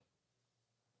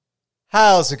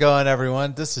How's it going,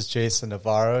 everyone? This is Jason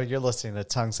Navarro. You're listening to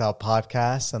Tongues Out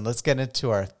Podcast, and let's get into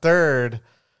our third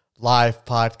live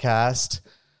podcast.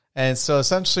 And so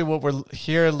essentially what we're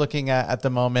here looking at the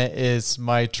moment is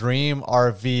my dream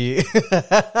RV.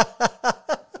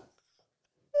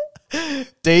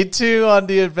 Day 2 on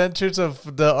the adventures of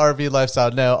the RV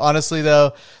lifestyle. No, honestly,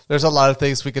 though, there's a lot of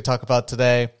things we could talk about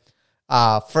today.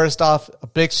 First off, a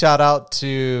big shout out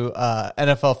to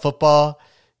NFL football.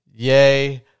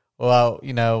 Yay. Well,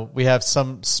 you know, we have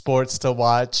some sports to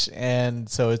watch, and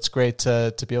so it's great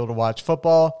to be able to watch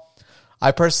football.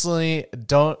 I personally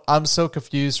I'm so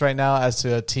confused right now as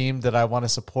to a team that I want to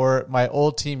support. My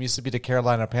old team used to be the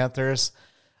Carolina Panthers,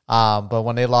 but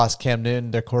when they lost Cam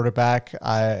Newton, their quarterback,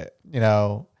 I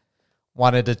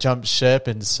wanted to jump ship,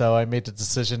 and so I made the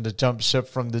decision to jump ship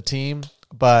from the team.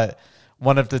 But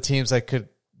one of the teams I could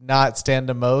not stand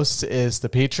the most is the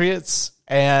Patriots,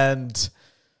 and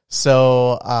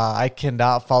so I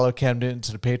cannot follow Cam Newton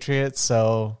to the Patriots.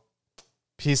 So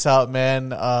peace out, man.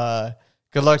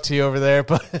 Good luck to you over there,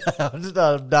 but I'm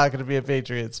not going to be a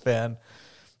Patriots fan.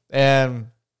 And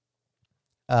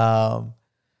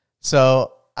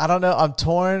so I don't know. I'm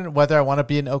torn whether I want to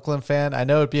be an Oakland fan. I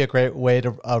know it'd be a great way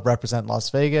to represent Las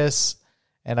Vegas,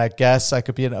 and I guess I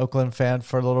could be an Oakland fan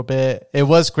for a little bit. It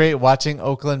was great watching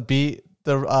Oakland beat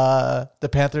the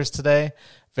Panthers today.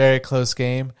 Very close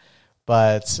game.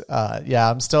 But,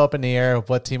 I'm still up in the air of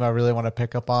what team I really want to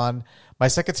pick up on. My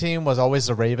second team was always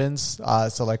the Ravens.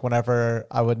 So, like, whenever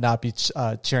I would not be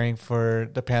cheering for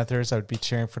the Panthers, I would be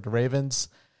cheering for the Ravens.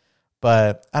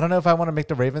 But I don't know if I want to make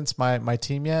the Ravens my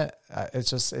team yet.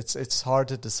 It's hard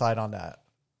to decide on that.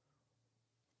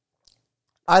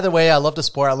 Either way, I love the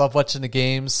sport. I love watching the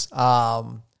games.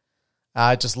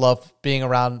 I just love being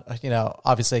around,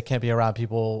 obviously I can't be around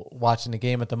people watching the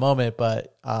game at the moment,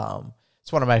 but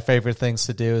it's one of my favorite things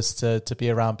to do is to be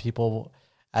around people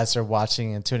as they're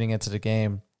watching and tuning into the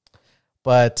game.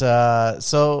 But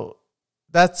so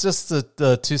that's just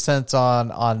the 2 cents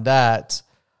on that.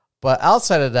 But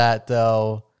outside of that,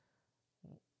 though,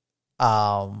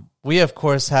 we of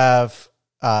course have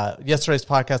yesterday's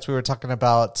podcast. We were talking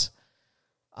about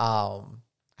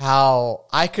how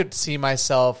I could see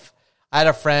myself. I had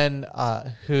a friend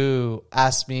who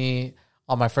asked me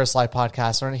on my first live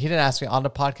podcast, or he didn't ask me on the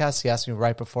podcast. He asked me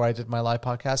right before I did my live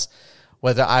podcast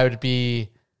whether I would be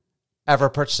ever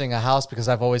purchasing a house, because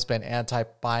I've always been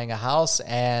anti-buying a house,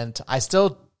 and I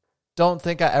still don't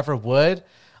think I ever would,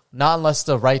 not unless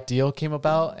the right deal came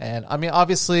about. And I mean,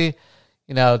 obviously,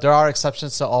 there are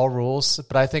exceptions to all rules,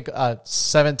 but I think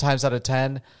 7 times out of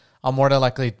 10, I'm more than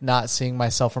likely not seeing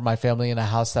myself or my family in a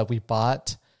house that we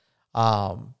bought,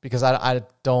 because I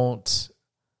don't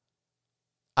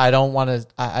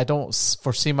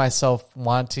foresee myself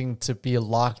wanting to be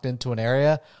locked into an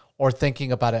area or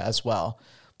thinking about it as well.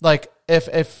 Like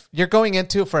if you're going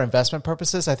into it for investment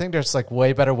purposes, I think there's like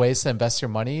way better ways to invest your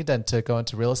money than to go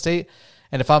into real estate.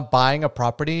 And if I'm buying a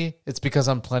property, it's because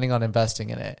I'm planning on investing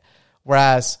in it.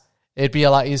 Whereas it'd be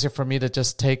a lot easier for me to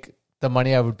just take the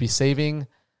money I would be saving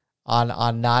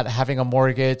on not having a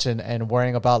mortgage and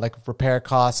worrying about like repair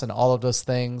costs and all of those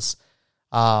things.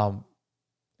 And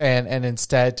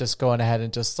instead just going ahead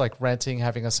and just like renting,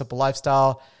 having a simple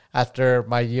lifestyle after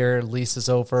my year lease is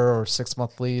over, or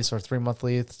 6-month lease or 3-month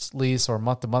lease or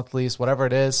month-to-month lease, whatever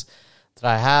it is that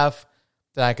I have,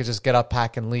 then I could just get up,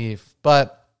 pack, and leave.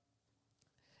 But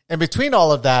in between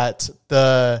all of that,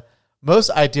 the most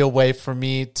ideal way for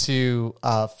me to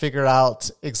figure out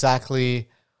exactly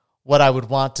what I would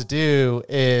want to do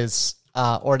is,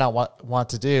 or not want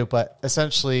to do, but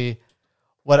essentially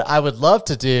what I would love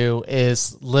to do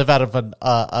is live out of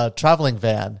a traveling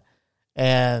van.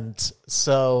 And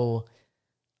so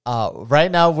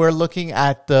right now we're looking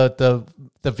at the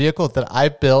vehicle that I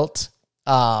built.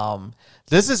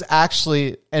 This is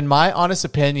actually, in my honest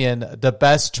opinion, the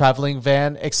best traveling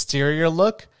van exterior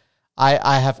look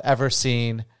I have ever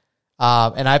seen.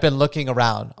 And I've been looking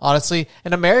around. Honestly,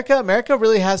 in America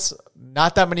really has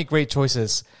not that many great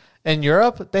choices. In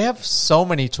Europe, they have so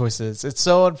many choices. It's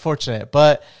so unfortunate.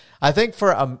 But I think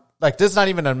for this is not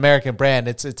even an American brand.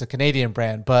 It's a Canadian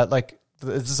brand. But like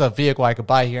this is a vehicle I could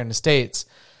buy here in the States.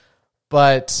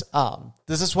 But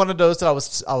this is one of those that I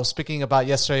was speaking about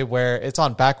yesterday, where it's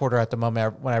on back order at the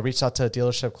moment. When I reached out to a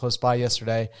dealership close by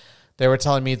yesterday, they were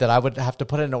telling me that I would have to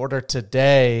put in an order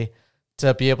today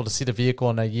to be able to see the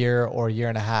vehicle in a year or a year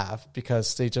and a half,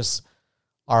 because they just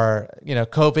are,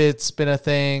 COVID's been a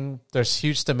thing. There's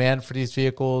huge demand for these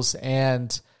vehicles.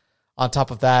 And on top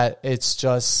of that, it's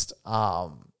just,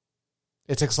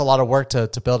 it takes a lot of work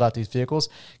to build out these vehicles,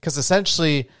 because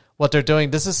essentially what they're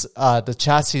doing, this is the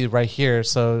chassis right here.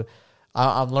 So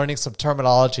I'm learning some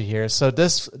terminology here. So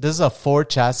this is a Ford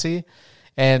chassis,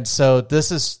 and so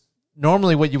this is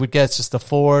normally what you would get is just the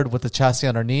Ford with the chassis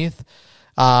underneath,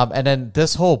 and then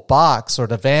this whole box or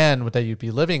the van that you'd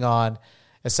be living on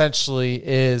essentially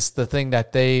is the thing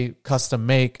that they custom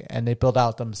make and they build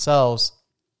out themselves.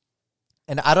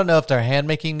 And I don't know if they're hand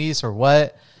making these or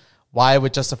what. Why it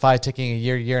would justify taking a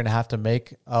year and a half to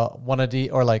make one of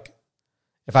the, or like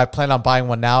if I plan on buying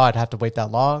one now, I'd have to wait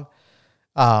that long.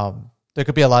 There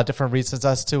could be a lot of different reasons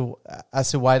as to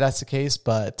why that's the case.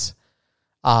 But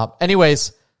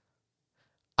anyways,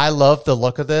 I love the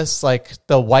look of this. Like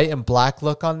the white and black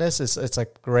look on this it's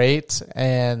like great.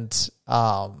 And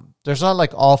there's not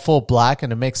like all full black,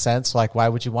 and it makes sense. Like why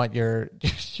would you want your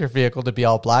vehicle to be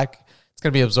all black? It's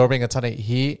going to be absorbing a ton of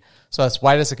heat. So as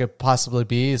white as it could possibly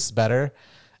be is better.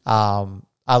 I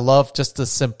love just the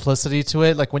simplicity to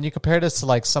it. Like when you compare this to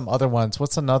like some other ones,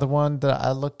 what's another one that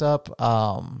I looked up?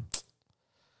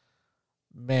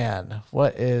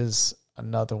 What is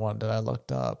another one that I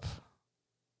looked up?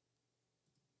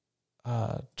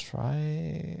 I'll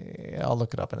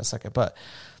look it up in a second. But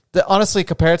honestly,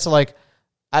 compared to like,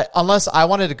 unless I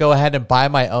wanted to go ahead and buy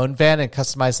my own van and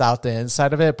customize out the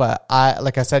inside of it, but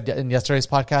like I said in yesterday's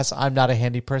podcast, I'm not a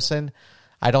handy person.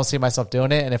 I don't see myself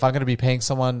doing it. And if I'm going to be paying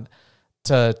someone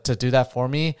to do that for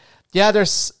me, yeah,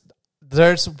 there's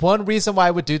one reason why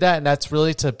I would do that, and that's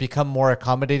really to become more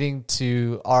accommodating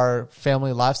to our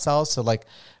family lifestyle. So like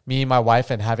me and my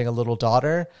wife and having a little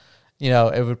daughter,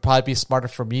 it would probably be smarter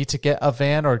for me to get a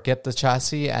van or get the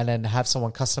chassis and then have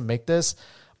someone custom make this.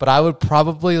 But I would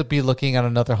probably be looking at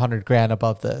another $100,000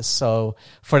 above this. So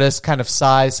for this kind of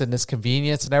size and this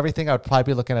convenience and everything, I would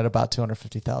probably be looking at about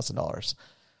 $250,000.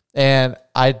 And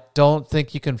I don't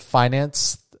think you can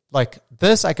finance like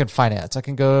this. I can finance. I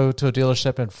can go to a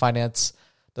dealership and finance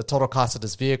the total cost of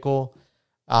this vehicle.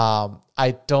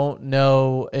 I don't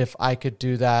know if I could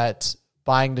do that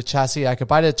buying the chassis. I could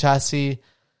buy the chassis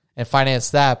and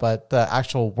finance that, but the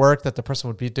actual work that the person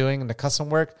would be doing and the custom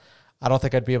work, I don't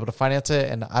think I'd be able to finance it,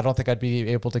 and I don't think I'd be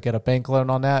able to get a bank loan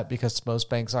on that because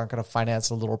most banks aren't going to finance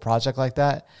a little project like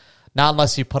that. Not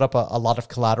unless you put up a lot of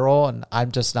collateral, and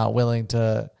I'm just not willing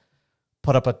to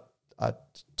put up a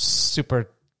super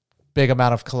big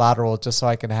amount of collateral just so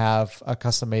I can have a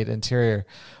custom-made interior.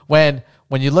 When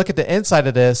you look at the inside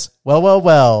of this,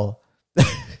 well.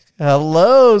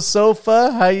 Hello,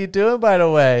 Sofa. How you doing, by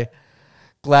the way?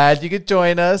 Glad you could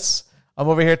join us. I'm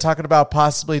over here talking about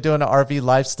possibly doing an RV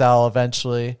lifestyle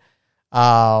eventually.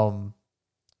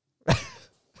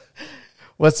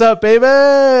 What's up, baby?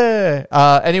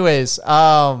 Anyways, so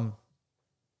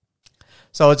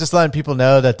I was just letting people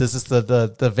know that this is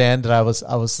the van that I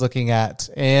was looking at.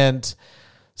 And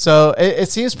so it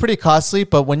seems pretty costly,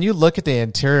 but when you look at the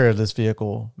interior of this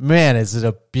vehicle, man, is it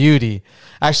a beauty.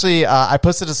 Actually, I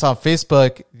posted this on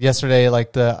Facebook yesterday,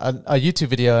 like a YouTube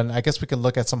video, and I guess we can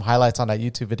look at some highlights on that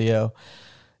YouTube video.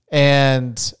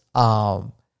 And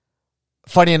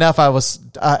funny enough, I was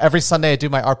every Sunday I do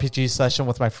my RPG session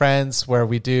with my friends where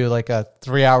we do like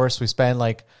 3 hours. We spend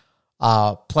like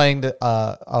playing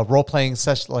a role playing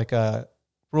session, like a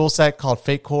rule set called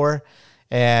Fate Core,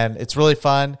 and it's really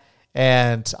fun.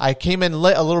 And I came in a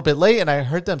little bit late, and I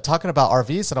heard them talking about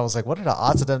RVs, and I was like, what are the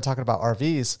odds of them talking about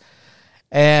RVs?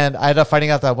 And I ended up finding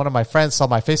out that one of my friends saw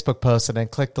my Facebook post and then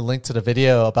clicked the link to the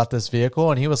video about this vehicle,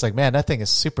 and he was like, man, that thing is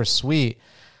super sweet.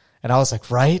 And I was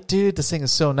like, right, dude, this thing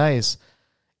is so nice.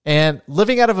 And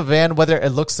living out of a van, whether it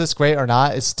looks this great or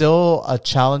not, is still a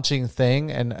challenging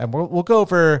thing. And we'll go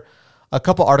over a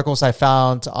couple articles I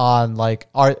found on like,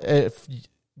 if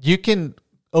you can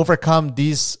overcome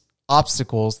these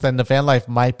obstacles, then the van life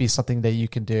might be something that you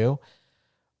can do.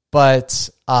 But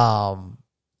I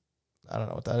don't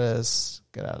know what that is.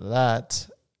 Get out of that.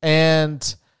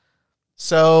 And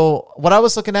so what I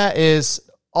was looking at is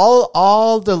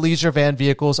all the leisure van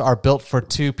vehicles are built for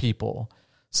two people.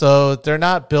 So they're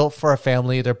not built for a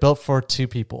family. They're built for two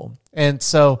people. And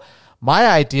so my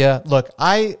idea, look,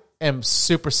 I am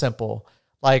super simple.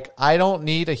 Like I don't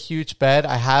need a huge bed.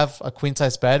 I have a queen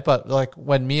size bed, but like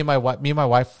when me and my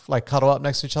wife like cuddle up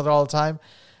next to each other all the time,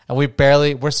 and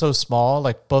we're so small,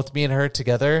 like both me and her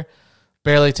together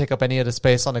barely take up any of the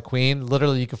space on the queen.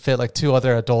 Literally you could fit like two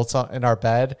other adults in our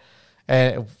bed,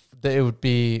 and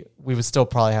we would still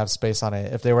probably have space on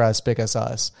it if they were as big as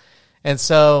us. And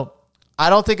so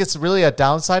I don't think it's really a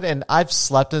downside, and I've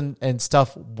slept in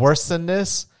stuff worse than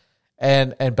this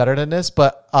and better than this.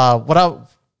 But what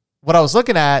I was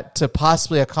looking at to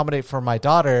possibly accommodate for my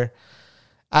daughter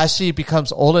as she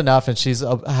becomes old enough and she's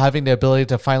having the ability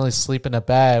to finally sleep in a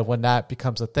bed when that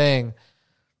becomes a thing,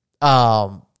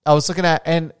 I was looking at,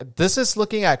 and this is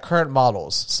looking at current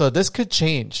models. So this could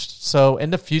change. So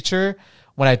in the future,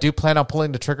 when I do plan on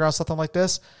pulling the trigger on something like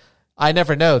this, I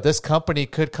never know. This company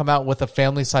could come out with a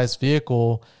family-sized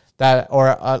vehicle that,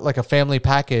 or like a family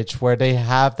package where they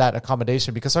have that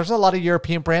accommodation, because there's a lot of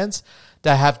European brands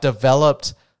that have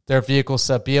developed their vehicles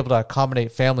to be able to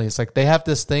accommodate families. Like they have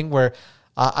this thing where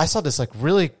I saw this like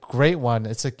really great one.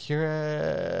 It's a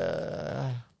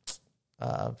Cura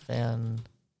van,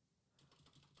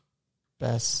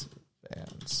 best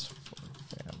vans for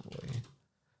family.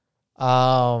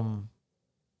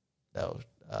 No,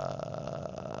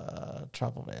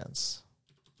 travel vans,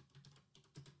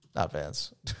 not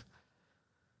vans.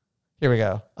 Here we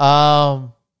go.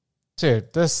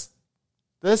 Dude, this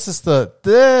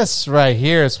right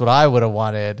here is what I would have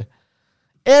wanted,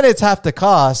 and it's half the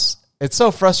cost. It's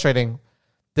so frustrating.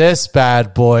 This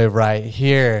bad boy right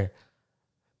here,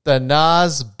 the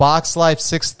NAS Box Life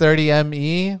 630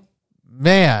 ME,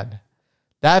 man,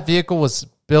 that vehicle was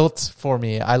built for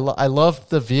me. I love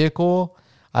the vehicle.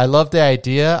 I love the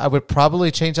idea. I would probably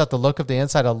change out the look of the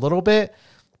inside a little bit,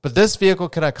 but this vehicle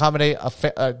could accommodate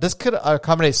this could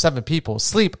accommodate 7 people,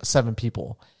 sleep 7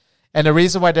 people. And the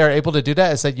reason why they're able to do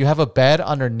that is that you have a bed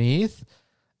underneath,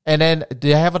 and then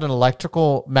they have an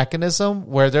electrical mechanism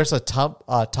where there's a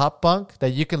top bunk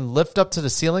that you can lift up to the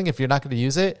ceiling if you're not going to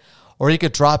use it, or you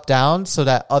could drop down so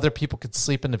that other people could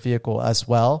sleep in the vehicle as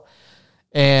well.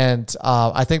 And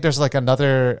I think there's like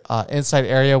another inside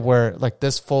area where like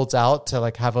this folds out to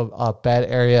like have a bed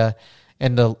area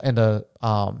in the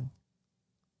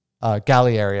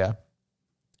galley area.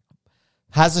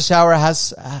 Has a shower,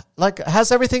 has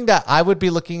everything that I would be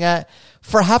looking at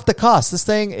for half the cost. This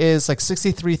thing is like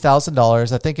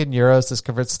 $63,000. I think in euros this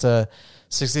converts to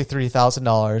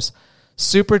 $63,000.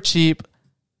 Super cheap,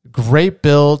 great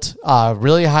build,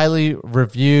 really highly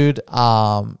reviewed,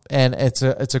 and it's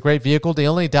a great vehicle. The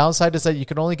only downside is that you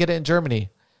can only get it in Germany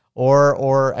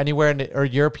or anywhere in the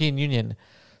European Union.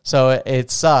 So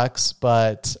it sucks,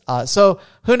 but so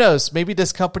who knows? Maybe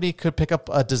this company could pick up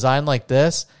a design like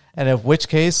this, and in which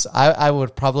case I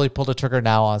would probably pull the trigger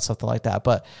now on something like that.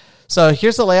 But so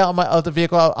here's the layout of the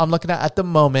vehicle I'm looking at the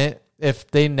moment.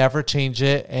 If they never change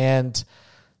it, and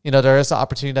there is an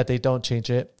opportunity that they don't change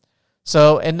it.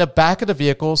 So in the back of the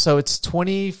vehicle, so it's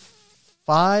 23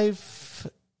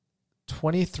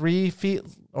 feet,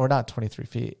 or not 23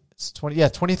 feet. It's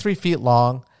 23 feet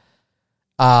long.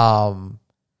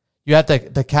 You have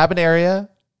the cabin area.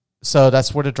 So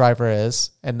that's where the driver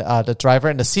is, and the driver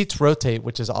and the seats rotate,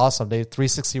 which is awesome. They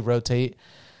 360 rotate.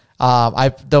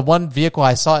 The one vehicle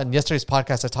I saw in yesterday's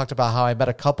podcast, I talked about how I met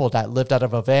a couple that lived out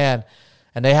of a van,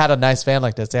 and they had a nice van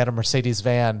like this. They had a Mercedes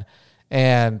van,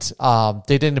 and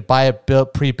they didn't buy it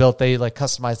pre-built. They like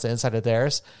customized the inside of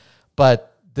theirs,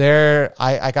 but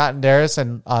I got in theirs,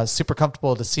 and super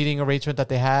comfortable. The seating arrangement that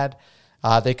they had,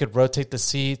 they could rotate the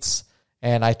seats,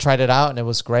 and I tried it out, and it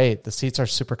was great. The seats are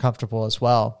super comfortable as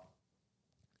well.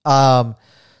 So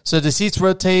the seats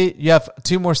rotate. You have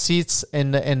 2 more seats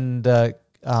in the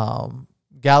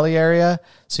galley area,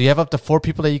 so you have up to 4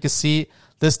 people that you can seat.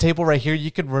 This table right here you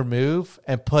can remove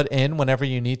and put in whenever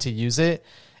you need to use it,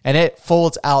 and it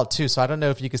folds out too. So I don't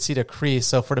know if you can see the crease.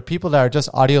 So for the people that are just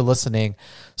audio listening,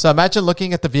 so imagine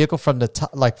looking at the vehicle from the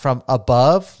top, like from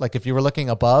above, like if you were looking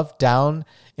above down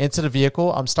into the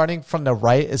vehicle. I'm starting from the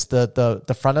right is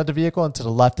the front of the vehicle, and to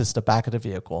the left is the back of the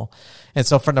vehicle. And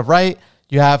so from the right,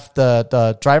 you have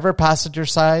the driver passenger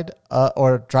side,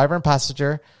 or driver and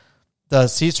passenger. The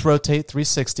seats rotate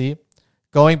 360.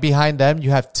 Going behind them, you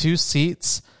have 2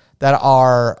 seats that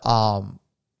are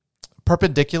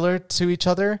perpendicular to each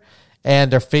other,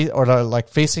 and they're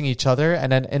facing each other.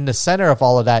 And then in the center of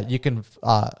all of that, you can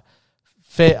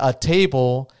fit a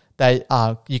table that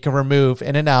you can remove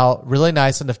in and out, really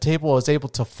nice. And the table is able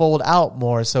to fold out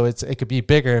more, so it could be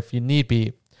bigger if you need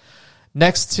be.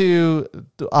 Next to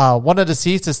one of the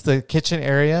seats is the kitchen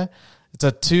area. It's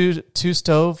a two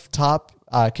stove top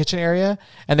kitchen area.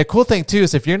 And the cool thing too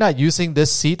is if you're not using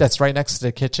this seat that's right next to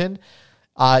the kitchen,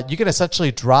 you can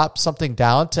essentially drop something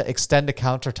down to extend the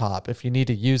countertop if you need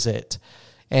to use it.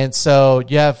 And so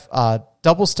you have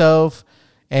double stove,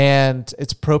 and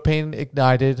it's propane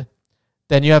ignited.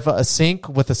 Then you have a sink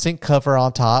with a sink cover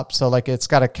on top. So like it's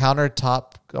got a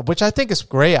countertop, which I think is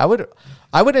great. I would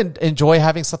enjoy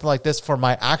having something like this for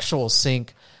my actual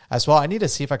sink as well. I need to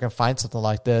see if I can find something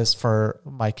like this for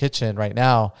my kitchen right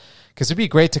now, because it'd be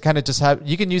great to kind of just have,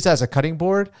 you can use that as a cutting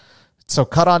board. So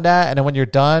cut on that, and then when you're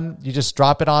done, you just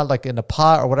drop it on like in a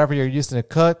pot or whatever you're using to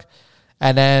cook.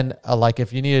 And then like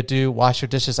if you need to wash your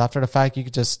dishes after the fact, you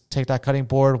could just take that cutting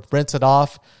board, rinse it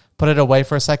off, put it away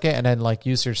for a second, and then like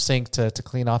use your sink to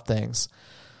clean off things.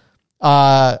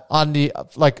 On the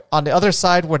other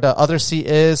side where the other seat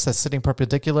is, that's sitting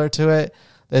perpendicular to it,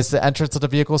 is the entrance of the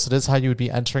vehicle. So this is how you would be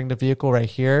entering the vehicle right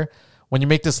here. When you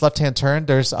make this left-hand turn,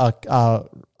 there's right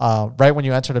when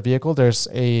you enter the vehicle, there's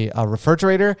a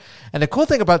refrigerator. And the cool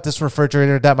thing about this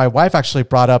refrigerator that my wife actually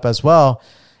brought up as well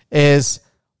is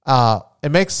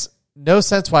it makes no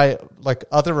sense why like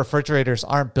other refrigerators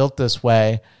aren't built this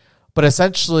way. But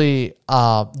essentially,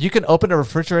 you can open a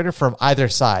refrigerator from either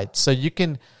side. So you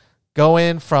can go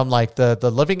in from like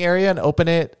the living area and open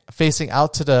it facing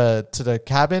out to the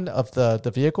cabin of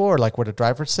the vehicle, or like where the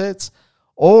driver sits.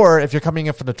 Or if you're coming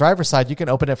in from the driver's side, you can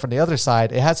open it from the other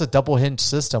side. It has a double hinge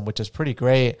system, which is pretty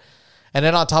great. And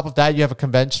then on top of that, you have a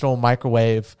conventional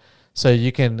microwave. So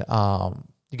you can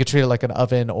treat it like an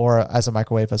oven or as a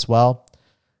microwave as well.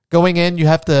 Going in, you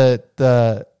have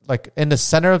the like in the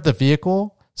center of the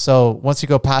vehicle. So once you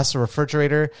go past the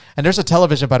refrigerator, and there's a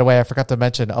television, by the way, I forgot to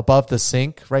mention, above the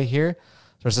sink right here.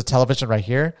 There's a television right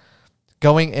here.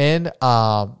 Going in,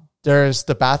 there's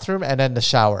the bathroom and then the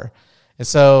shower. And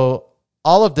so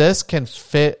all of this can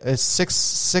fit is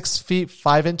 6 feet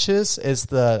 5 inches is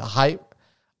the height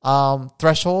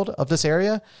threshold of this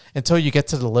area until you get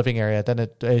to the living area. Then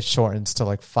it shortens to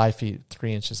like 5 feet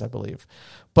 3 inches, I believe.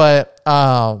 But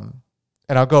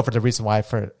and I'll go over the reason why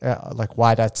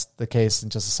why that's the case in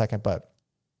just a second. But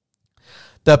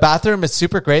the bathroom is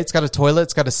super great. It's got a toilet.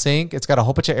 It's got a sink. It's got a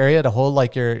whole bunch of area to hold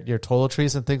like your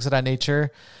toiletries and things of that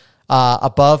nature.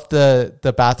 Above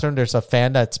the bathroom, there's a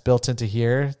fan that's built into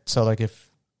here. So like if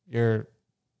you're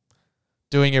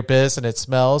doing your biz and it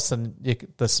smells, then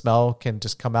the smell can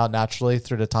just come out naturally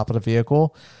through the top of the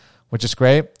vehicle, which is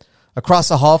great. Across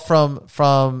the hall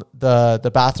from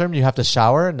the bathroom, you have the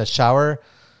shower, and the shower,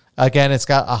 again, it's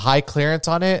got a high clearance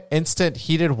on it. Instant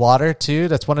heated water too.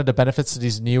 That's one of the benefits of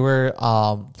these newer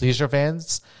leisure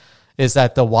vans, is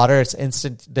that the water is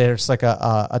instant. There's like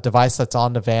a device that's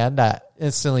on the van that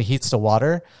instantly heats the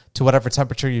water to whatever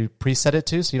temperature you preset it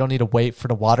to. So you don't need to wait for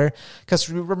the water. Because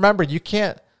remember, you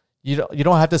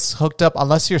don't have this hooked up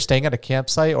unless you're staying at a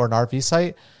campsite or an RV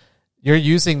site. You're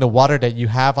using the water that you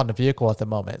have on the vehicle at the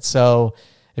moment. So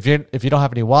if you don't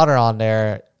have any water on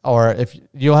there, or if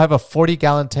you'll have a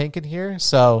 40-gallon tank in here,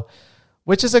 so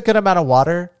which is a good amount of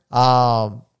water.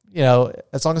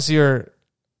 As long as you're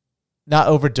not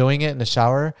overdoing it in the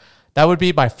shower. That would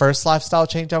be my first lifestyle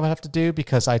change I would have to do,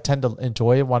 because I tend to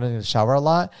enjoy wanting to shower a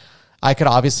lot. I could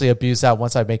obviously abuse that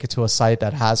once I make it to a site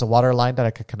that has a water line that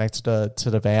I could connect to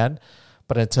the van.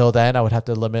 But until then, I would have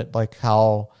to limit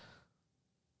how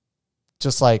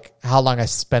long I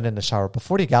spend in the shower. But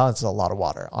 40 gallons is a lot of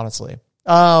water, honestly.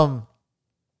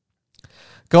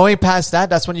 Going past that,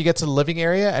 that's when you get to the living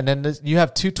area, and then you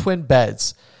have 2 twin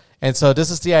beds. And so this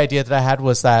is the idea that I had,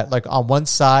 was that like on one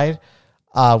side,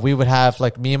 we would have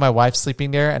like me and my wife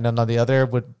sleeping there, and then on the other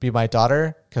would be my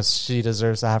daughter, because she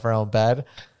deserves to have her own bed.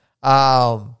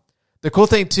 The cool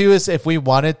thing too is if we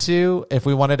wanted to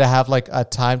have like a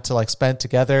time to like spend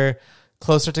together,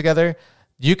 closer together,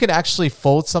 you can actually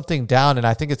fold something down. And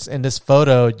I think it's in this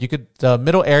photo, the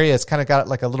middle area has kind of got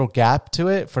like a little gap to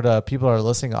it for the people who are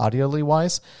listening audioly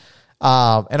wise.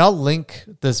 And I'll link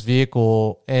this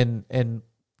vehicle in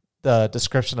the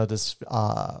description of this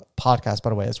podcast, by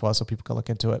the way, as well, so people can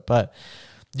look into it. But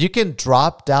you can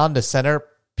drop down the center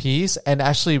piece and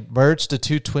actually merge the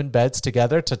 2 twin beds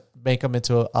together to make them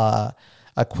into a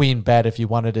queen bed if you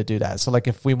wanted to do that. So like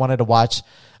if we wanted to watch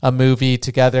a movie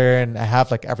together and have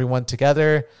like everyone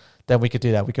together, then we could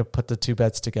do that. We could put the 2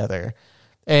 beds together.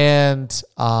 And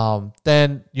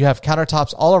then you have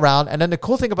countertops all around. And then the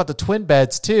cool thing about the twin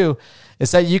beds too is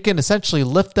that you can essentially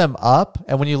lift them up.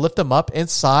 And when you lift them up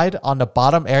inside on the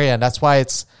bottom area, and that's why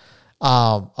it's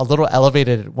a little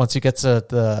elevated once you get to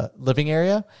the living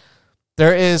area,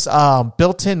 there is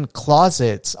built-in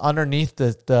closets underneath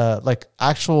the like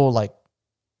actual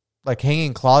like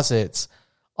hanging closets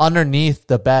underneath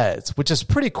the beds, which is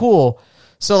pretty cool.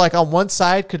 So like on one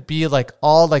side could be like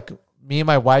all like me and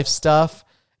my wife's stuff,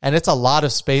 and it's a lot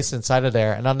of space inside of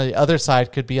there. And on the other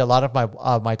side could be a lot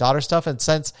of my daughter's stuff. And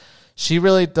since she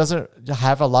really doesn't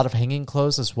have a lot of hanging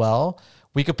clothes as well,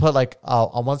 we could put like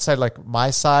on one side, like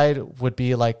my side would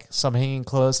be like some hanging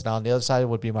clothes, and on the other side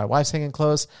would be my wife's hanging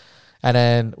clothes. And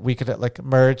then we could like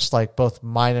merge like both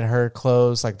mine and her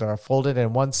clothes, like that are folded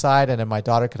in one side, and then my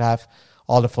daughter could have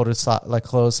all the folded like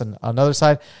clothes on another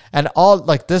side. And all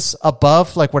like this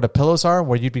above, like where the pillows are,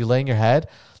 where you'd be laying your head,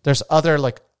 there's other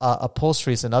like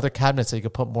upholsteries and other cabinets that you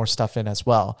could put more stuff in as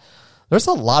well. There's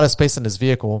a lot of space in this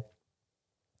vehicle.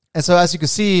 And so as you can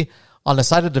see on the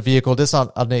side of the vehicle, this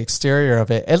on the exterior of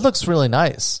it, it looks really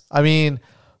nice. I mean,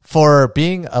 for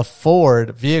being a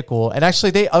Ford vehicle, and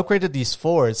actually they upgraded these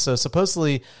Fords. So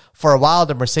supposedly for a while,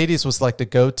 the Mercedes was like the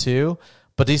go-to,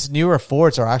 but these newer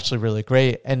Fords are actually really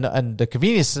great. And the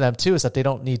convenience to them too is that they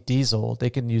don't need diesel. They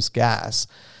can use gas.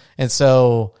 And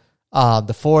so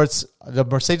the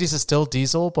Mercedes is still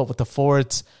diesel, but with the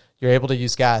Fords, you're able to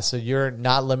use gas. So you're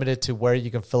not limited to where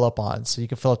you can fill up on. So you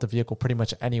can fill up the vehicle pretty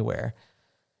much anywhere.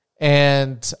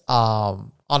 And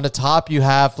on the top, you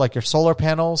have like your solar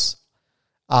panels.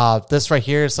 This right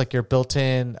here is like your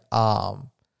built-in.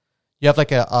 You have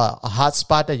like a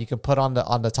hotspot that you can put on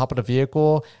the top of the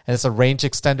vehicle, and it's a range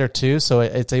extender too, so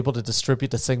it's able to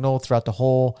distribute the signal throughout the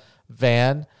whole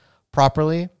van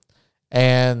properly.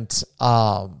 And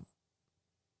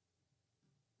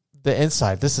the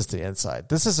inside. This is the inside.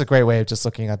 This is a great way of just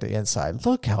looking at the inside.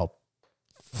 Look how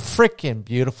freaking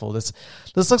beautiful this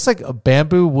looks like a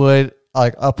bamboo wood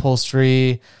like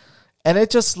upholstery, and it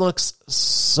just looks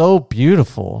so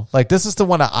beautiful. Like this is the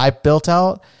one that I built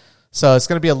out, so it's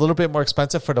going to be a little bit more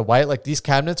expensive for the white. Like these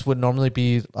cabinets would normally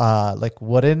be like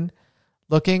wooden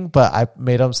looking, but I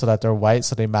made them so that they're white,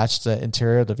 so they match the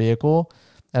interior of the vehicle.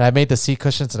 And I made the seat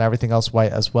cushions and everything else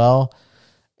white as well.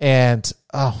 And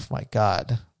oh my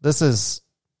God, this is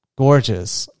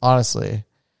gorgeous, honestly.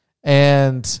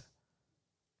 And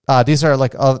these are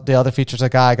like the other features I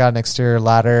got. I got an exterior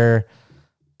ladder,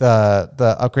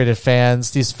 the upgraded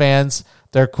fans. These fans,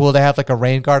 they're cool. They have like a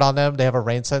rain guard on them. They have a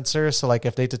rain sensor. So like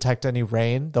if they detect any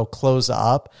rain, they'll close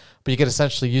up. But you can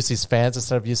essentially use these fans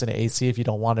instead of using an AC if you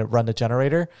don't want to run the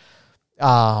generator.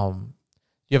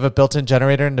 You have a built-in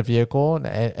generator in the vehicle, and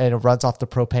it runs off the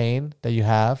propane that you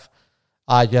have.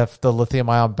 You have the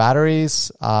lithium-ion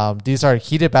batteries. These are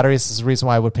heated batteries. This is the reason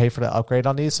why I would pay for the upgrade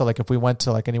on these. So like if we went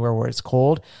to like anywhere where it's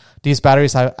cold, these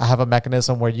batteries, I have a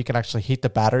mechanism where you can actually heat the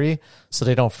battery so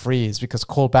they don't freeze, because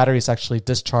cold batteries actually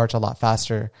discharge a lot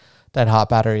faster than hot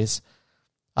batteries.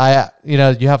 You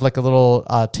have like a little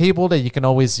table that you can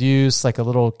always use, like a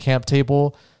little camp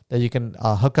table that you can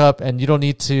hook up, and you don't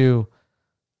need to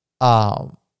buy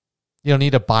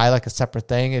like a separate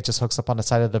thing. It just hooks up on the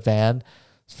side of the van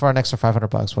for an extra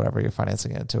 $500, whatever you're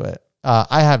financing into it.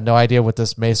 I have no idea what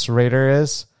this macerator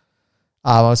is.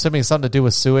 I'm assuming it's something to do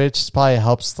with sewage. It probably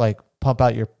helps like pump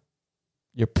out your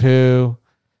poo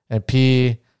and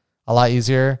pee a lot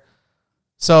easier.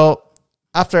 So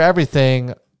after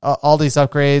everything, all these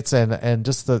upgrades and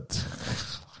just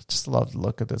just love the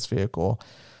look of this vehicle.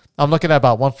 I'm looking at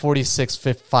about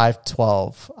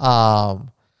 $146,512.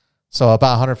 So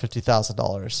about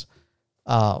 $150,000.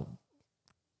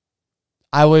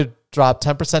 I would drop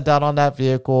 10% down on that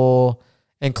vehicle,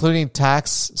 including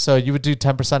tax. So you would do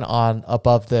 10% on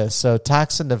above this. So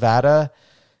tax in Nevada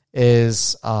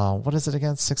is, what is it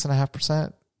again?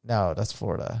 6.5%? No, that's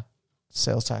Florida.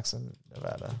 Sales tax in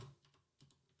Nevada.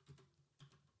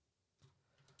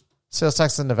 Sales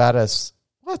tax in Nevada is,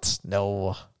 what?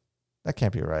 No, that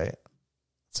can't be right.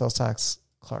 Sales tax,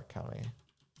 Clark County.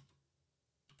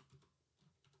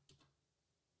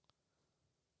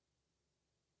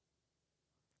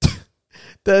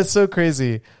 That's so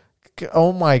crazy.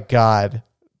 Oh my God.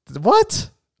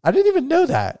 What? I didn't even know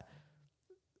that.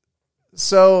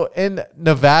 So in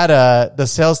Nevada, the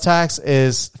sales tax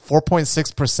is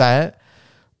 4.6%,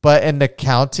 but in the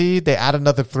county, they add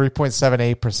another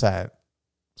 3.78%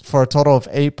 for a total of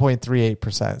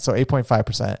 8.38%. So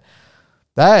 8.5%.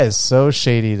 That is so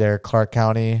shady there, Clark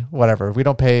County. Whatever. We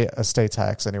don't pay a state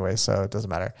tax anyway, so it doesn't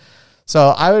matter. So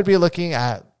I would be looking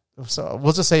at, so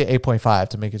we'll just say 8.5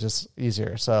 to make it just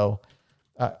easier. So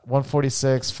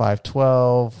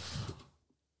 146,512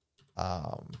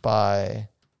 by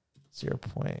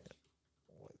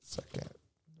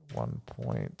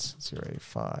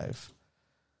 1.085.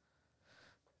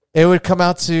 It would come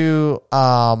out to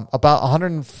about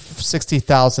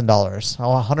 $160,000,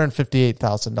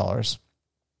 $158,000.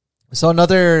 So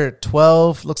another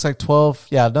 12, looks like 12,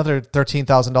 yeah, another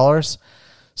 $13,000.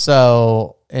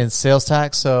 So in sales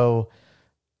tax, so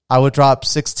I would drop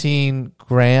 16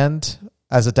 grand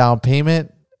as a down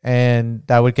payment, and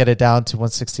that would get it down to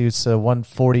 160 to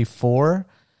 144.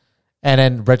 And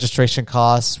then registration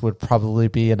costs would probably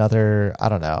be another, I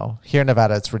don't know. Here in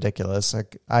Nevada, it's ridiculous.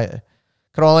 Like I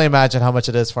could only imagine how much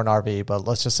it is for an RV, but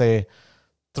let's just say,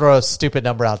 throw a stupid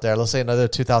number out there. Let's say another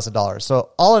 $2,000. So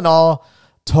all in all,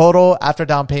 total after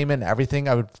down payment and everything,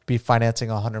 I would be financing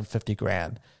 150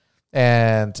 grand.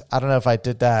 And I don't know if I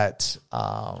did that.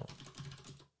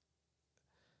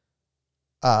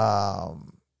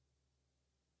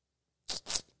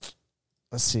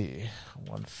 Let's see,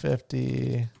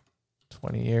 150,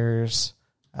 20 years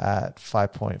at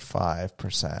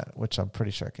 5.5%, which I'm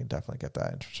pretty sure I can definitely get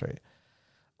that interest rate.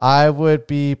 I would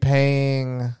be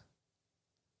paying.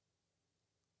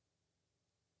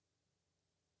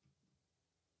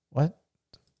 What?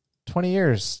 20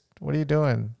 years. What are you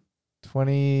doing?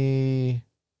 20.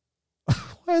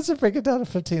 Why does it break it down to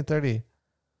 1530?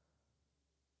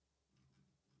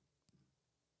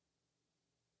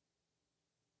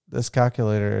 This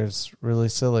calculator is really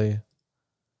silly.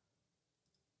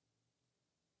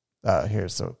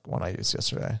 Here's the one I used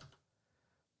yesterday.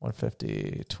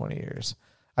 150, 20 years.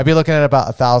 I'd be looking at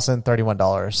about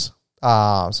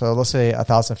 $1,031. So let's say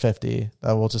 $1,050.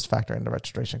 That will just factor in the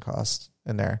registration cost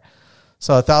in there.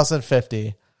 So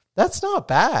 $1,050. That's not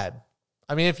bad.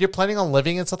 I mean, if you're planning on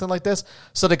living in something like this.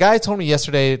 So the guy told me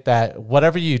yesterday that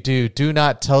whatever you do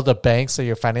not tell the banks that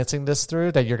you're financing this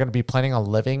through that you're going to be planning on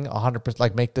living 100%,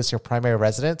 like make this your primary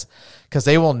residence, because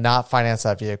they will not finance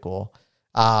that vehicle.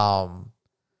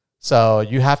 So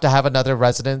you have to have another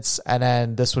residence, and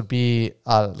then this would be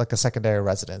like a secondary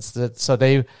residence.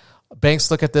 So banks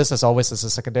look at this as always as a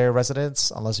secondary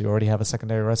residence, unless you already have a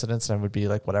secondary residence, and it would be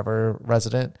like whatever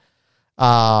resident.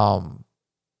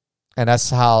 And that's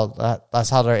how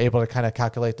they're able to kind of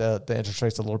calculate the interest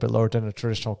rates a little bit lower than a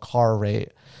traditional car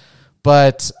rate.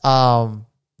 But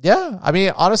yeah, I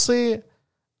mean, honestly,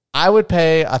 I would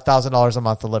pay $1,000 a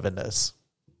month to live in this.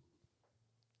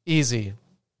 Easy.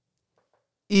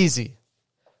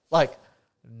 Like,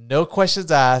 no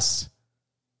questions asked.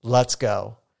 Let's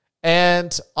go.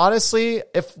 And honestly,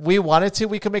 if we wanted to,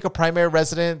 we could make a primary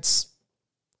residence.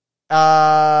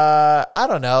 I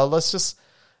don't know. Let's just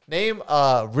name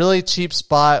a really cheap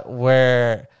spot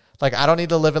where, like, I don't need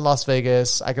to live in Las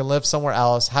Vegas. I can live somewhere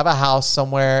else, have a house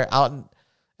somewhere out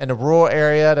in a rural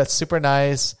area that's super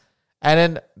nice.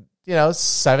 And then,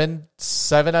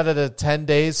 7 out of the 10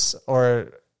 days,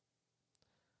 or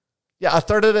a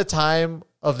third of the time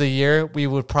of the year, we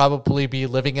would probably be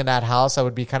living in that house. That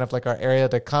would be kind of like our area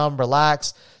to come,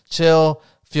 relax, chill,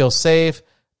 feel safe,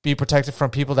 be protected from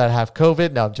people that have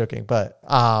COVID. No, I'm joking. But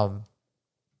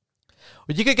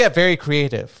you could get very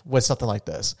creative with something like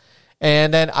this.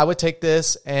 And then I would take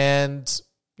this and,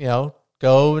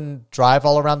 go and drive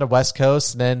all around the West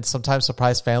Coast, and then sometimes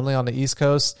surprise family on the East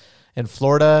Coast in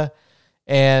Florida.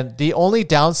 And the only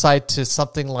downside to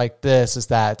something like this is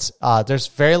that there's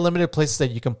very limited places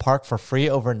that you can park for free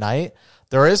overnight.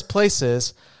 There is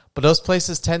places, but those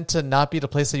places tend to not be the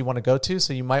place that you want to go to.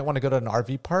 So you might want to go to an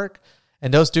RV park,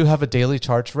 and those do have a daily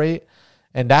charge rate.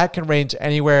 And that can range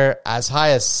anywhere as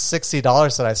high as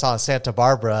 $60 that I saw in Santa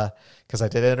Barbara, because I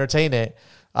did entertain it.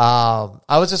 I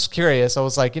was just curious. I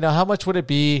was like, how much would it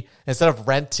be instead of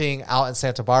renting out in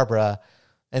Santa Barbara,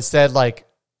 instead like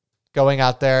going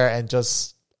out there and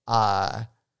just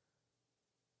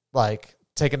like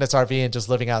taking this RV and just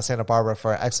living out in Santa Barbara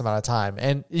for X amount of time.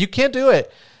 And you can't do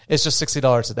it. It's just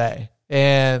 $60 a day.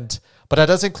 But that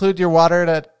does include your water.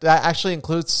 That actually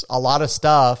includes a lot of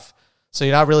stuff. So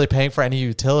you're not really paying for any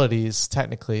utilities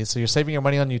technically. So you're saving your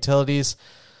money on utilities.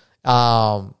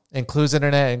 Includes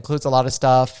internet, includes a lot of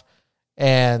stuff.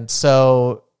 And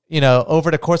so,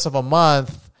 over the course of a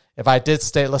month, if I did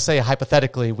stay, let's say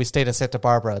hypothetically, we stayed in Santa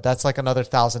Barbara, that's like another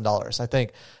 $1,000. I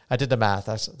think I did the math.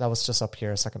 That was just up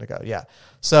here a second ago. Yeah.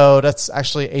 So that's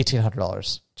actually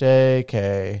 $1,800.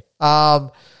 JK.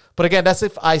 But again, that's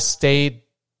if I stayed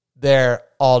there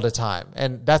all the time.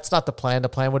 And that's not the plan. The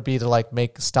plan would be to like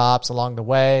make stops along the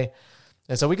way.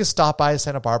 And so we could stop by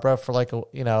Santa Barbara for like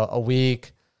a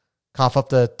week, cough up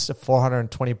the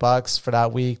 $420 for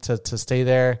that week to stay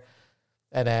there,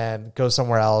 and then go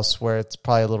somewhere else where it's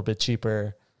probably a little bit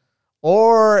cheaper.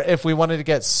 Or if we wanted to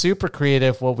get super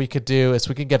creative, what we could do is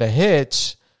we can get a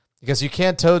hitch, because you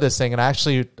can tow this thing. And I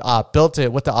actually built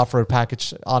it with the off-road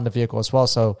package on the vehicle as well.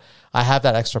 So I have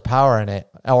that extra power in it,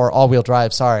 or all-wheel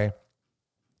drive, sorry.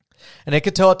 And it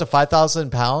could tow up to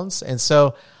 5,000 pounds. And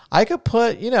so I could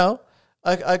put,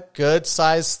 a good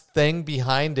sized thing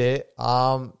behind it.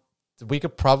 We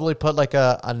could probably put like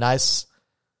a nice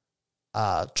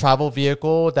travel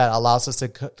vehicle that allows us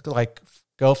to like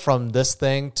go from this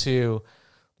thing to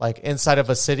like inside of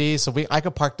a city. So I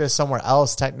could park this somewhere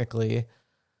else technically.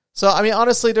 So, I mean,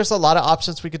 honestly, there's a lot of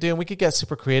options we could do, and we could get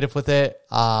super creative with it.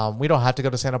 We don't have to go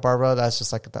to Santa Barbara. That's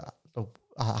just like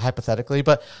hypothetically,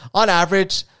 but on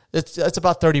average, it's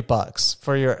about $30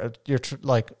 for your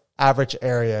like average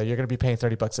area. You're going to be paying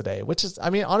 $30 a day, which is, I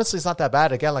mean, honestly, it's not that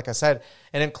bad. Again, like I said,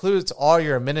 it includes all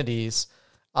your amenities,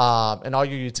 and all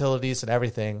your utilities and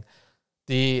everything.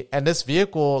 And this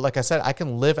vehicle, like I said, I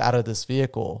can live out of this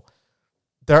vehicle.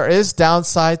 There is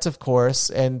downsides, of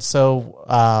course, and so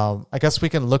I guess we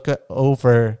can look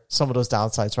over some of those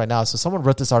downsides right now. So someone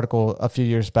wrote this article a few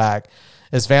years back.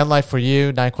 Is van life for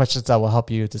you? 9 questions that will help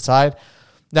you decide.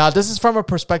 Now, this is from a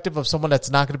perspective of someone that's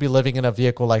not going to be living in a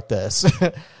vehicle like this.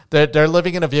 They're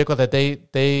living in a vehicle that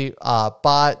they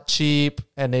bought cheap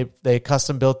and they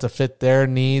custom built to fit their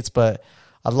needs. But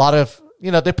a lot of,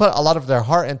 they put a lot of their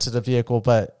heart into the vehicle,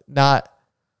 but not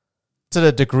to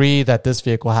the degree that this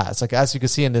vehicle has. Like, as you can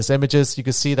see in these images, you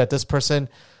can see that this person,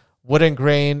 wooden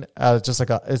grain,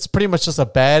 it's pretty much just a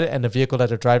bed and the vehicle that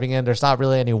they're driving in. There's not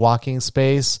really any walking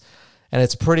space, and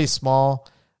it's pretty small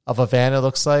of a van, it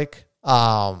looks like.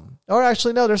 Or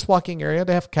actually, no, there's walking area.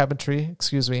 They have cabinetry,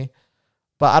 excuse me.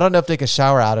 But I don't know if they can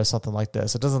shower out of something like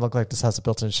this. It doesn't look like this has a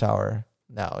built-in shower.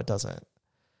 No, it doesn't.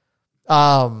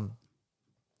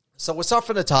 So we'll start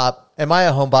from the top. Am I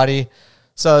a homebody?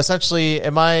 So essentially,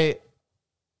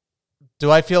 do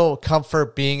I feel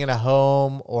comfort being in a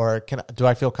home, or do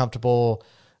I feel comfortable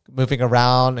moving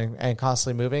around and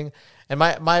constantly moving? And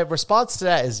my response to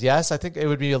that is yes. I think it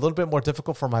would be a little bit more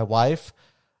difficult for my wife,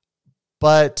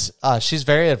 but she's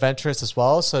very adventurous as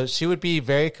well, so she would be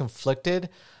very conflicted.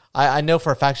 I know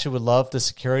for a fact she would love the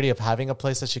security of having a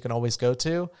place that she can always go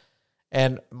to,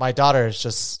 and my daughter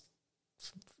is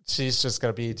she's just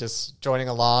going to be just joining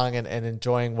along and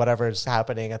enjoying whatever is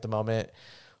happening at the moment.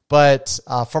 But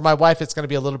for my wife, it's going to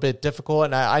be a little bit difficult,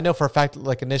 and I know for a fact,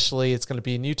 like initially, it's going to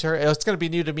be new to her. It's going to be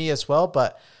new to me as well,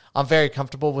 but I'm very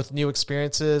comfortable with new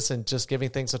experiences and just giving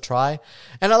things a try.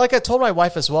 And like I told my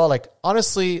wife as well, like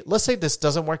honestly, let's say this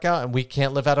doesn't work out and we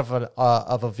can't live out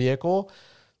of a vehicle.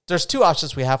 There's two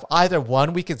options we have. Either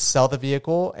one, we can sell the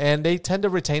vehicle, and they tend to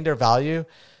retain their value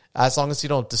as long as you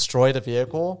don't destroy the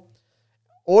vehicle.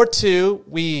 Or two,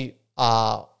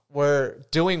 we're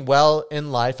doing well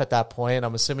in life at that point.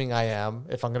 I'm assuming I am,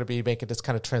 if I'm going to be making this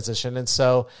kind of transition. And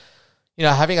so,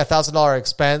 having $1,000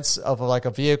 expense of like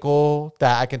a vehicle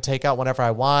that I can take out whenever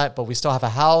I want, but we still have a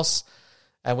house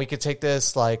and we could take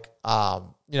this like,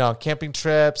 camping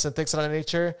trips and things of that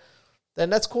nature, then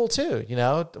that's cool too,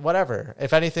 whatever.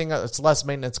 If anything, it's less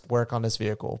maintenance work on this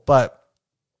vehicle. But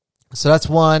so that's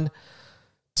one.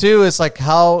 Two is like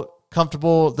how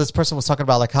comfortable, this person was talking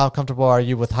about like how comfortable are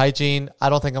you with hygiene. I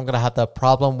don't think I'm going to have that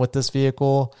problem with this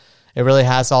vehicle. It really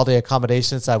has all the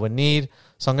accommodations I would need,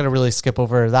 so I'm going to really skip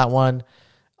over that one.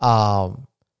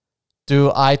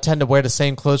 Do I tend to wear the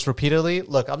same clothes repeatedly?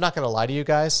 Look, I'm not going to lie to you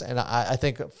guys, and I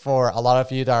think for a lot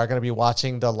of you that are going to be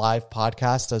watching the live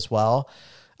podcast as well,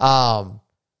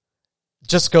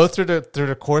 just go through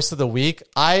the course of the week.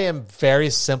 I am very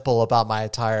simple about my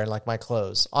attire and like my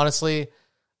clothes. Honestly,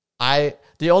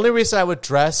 the only reason I would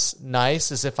dress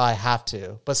nice is if I have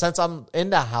to. But since I'm in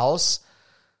the house,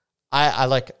 I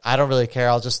don't really care.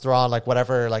 I'll just throw on like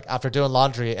whatever, like after doing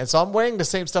laundry. And so I'm wearing the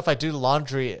same stuff I do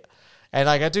laundry. And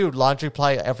like I do laundry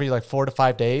probably every like 4 to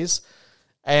 5 days.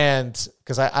 And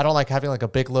because I don't like having like a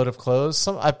big load of clothes.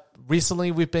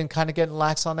 Recently we've been kind of getting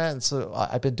lax on that. And so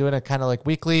I've been doing it kind of like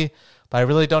weekly, but I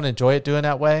really don't enjoy it doing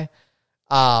that way.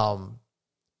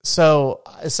 So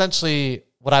essentially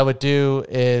what I would do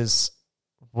is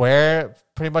wear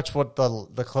pretty much what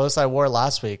the clothes I wore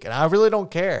last week. And I really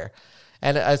don't care.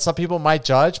 And some people might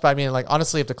judge, but I mean, like,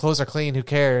 honestly, if the clothes are clean, who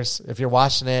cares? If you're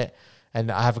washing it,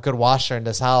 and I have a good washer in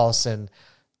this house, and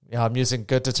I'm using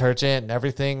good detergent and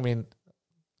everything, I mean,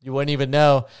 you wouldn't even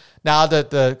know. Now that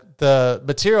the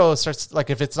material starts, like,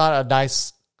 if it's not a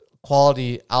nice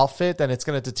quality outfit, then it's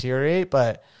going to deteriorate.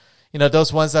 But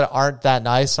those ones that aren't that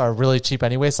nice are really cheap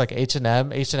anyways, like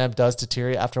H&M. H&M does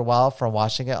deteriorate after a while from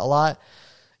washing it a lot.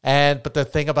 But the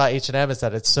thing about H&M is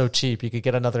that it's so cheap. You could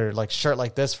get another like shirt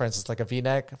like this, for instance, like a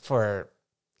V-neck for,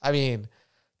 $10,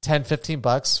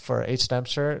 $15 for H&M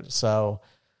shirt. So,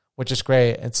 which is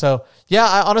great. And so, yeah,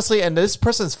 I honestly, in this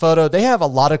person's photo, they have a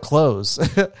lot of clothes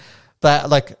that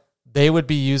like they would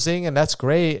be using, and that's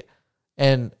great.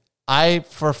 And I,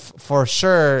 for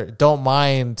sure, don't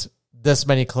mind this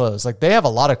many clothes. Like, they have a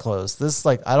lot of clothes. This,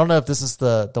 like, I don't know if this is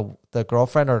the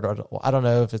girlfriend or I don't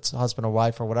know if it's husband or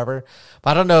wife or whatever, but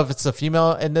I don't know if it's a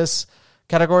female in this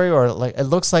category, or like it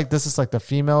looks like this is like the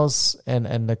females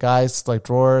and the guys like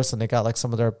drawers, and they got like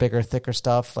some of their bigger, thicker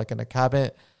stuff like in the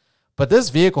cabinet. But this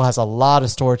vehicle has a lot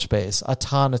of storage space, a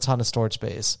ton of storage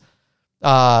space.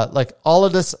 Like all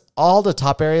the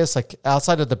top areas, like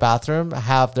outside of the bathroom,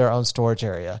 have their own storage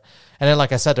area. And then,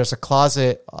 like I said, there's a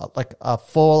closet, like a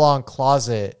full-on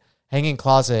closet, hanging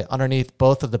closet underneath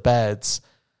both of the beds.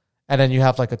 And then you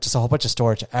have like just a whole bunch of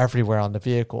storage everywhere on the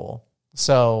vehicle.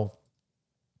 So,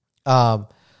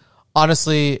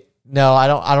 honestly, no, I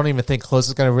don't even think clothes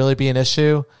is going to really be an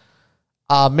issue.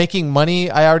 Making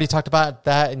money, I already talked about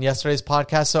that in yesterday's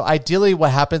podcast. So ideally what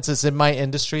happens is, in my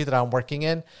industry that I'm working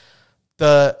in,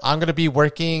 I'm going to be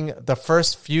working the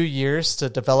first few years to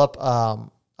develop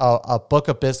a book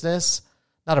of business,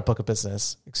 not a book of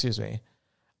business, excuse me.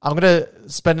 I'm going to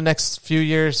spend the next few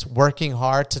years working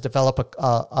hard to develop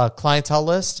a clientele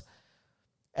list.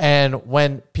 And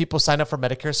when people sign up for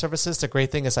Medicare services, the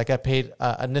great thing is I get paid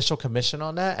initial commission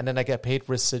on that, and then I get paid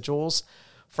residuals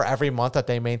for every month that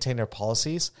they maintain their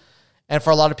policies. And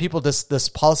for a lot of people, this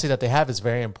policy that they have is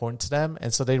very important to them,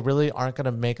 and so they really aren't going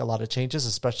to make a lot of changes,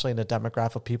 especially in the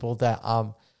demographic of people that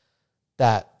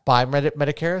buy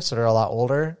Medicare, so they're a lot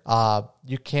older.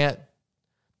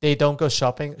 They don't go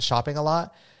shopping a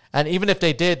lot, and even if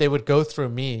they did, they would go through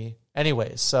me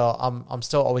anyways. So I'm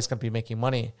still always going to be making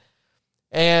money.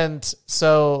 And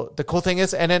so the cool thing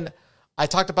is, and then I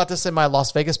talked about this in my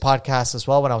Las Vegas podcast as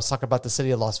well when I was talking about the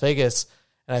city of Las Vegas,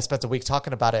 and I spent a week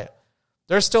talking about it.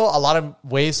 There's still a lot of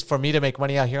ways for me to make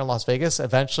money out here in Las Vegas.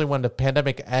 Eventually, when the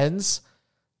pandemic ends,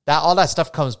 all that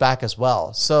stuff comes back as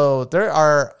well. So there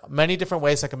are many different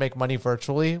ways I can make money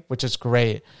virtually, which is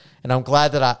great. And I'm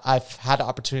glad that I've had the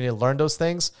opportunity to learn those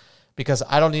things because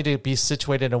I don't need to be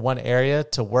situated in one area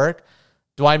to work.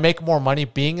 Do I make more money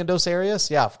being in those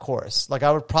areas? Yeah, of course. Like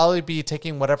I would probably be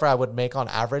taking whatever I would make on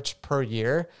average per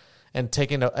year and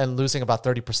losing about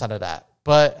 30% of that.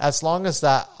 But as long as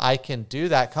that I can do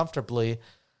that comfortably.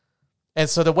 And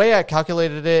so the way I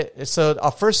calculated it is, so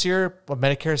our first year of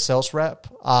Medicare sales rep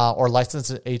or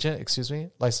licensed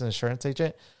insurance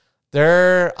agent,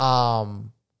 their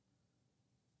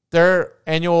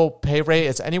annual pay rate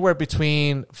is anywhere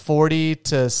between $40,000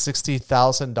 to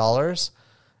 $60,000.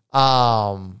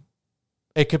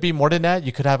 It could be more than that.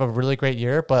 You could have a really great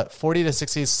year, but 40 to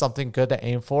 60 is something good to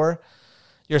aim for.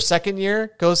 Your second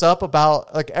year goes up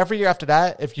about like every year after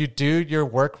that. If you do your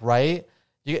work right,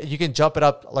 you can jump it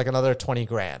up like another 20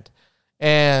 grand.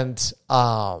 And,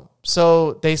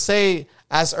 so they say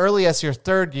as early as your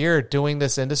third year doing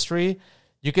this industry,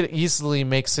 you could easily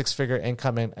make 6-figure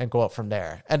income and go up from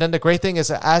there. And then the great thing is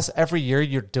that as every year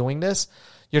you're doing this,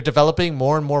 you're developing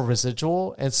more and more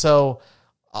residual. And so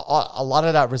a lot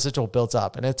of that residual builds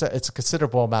up, and it's a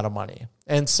considerable amount of money.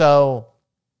 And so,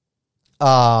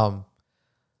 the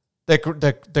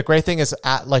great thing is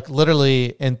at like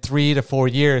literally in 3 to 4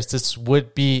 years, this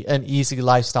would be an easy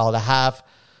lifestyle to have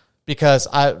because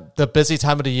the busy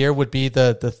time of the year would be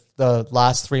the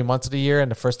last 3 months of the year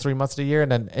and the first 3 months of the year.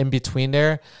 And then in between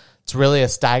there, it's really a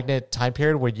stagnant time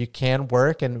period where you can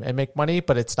work and make money,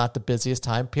 but it's not the busiest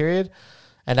time period.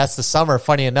 And that's the summer,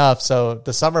 funny enough. So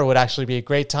the summer would actually be a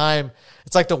great time.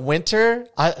 It's like the winter.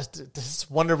 This is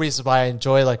one of the reasons why I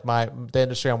enjoy like the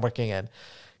industry I'm working in,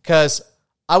 because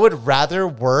I would rather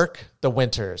work the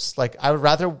winters. Like I would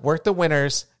rather work the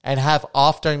winters and have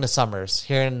off during the summers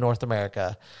here in North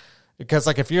America. Because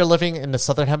like if you're living in the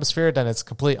Southern Hemisphere, then it's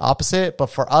complete opposite. But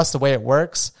for us, the way it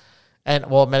works, and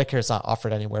well, Medicare is not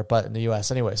offered anywhere but in the US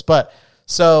anyways. But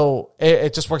so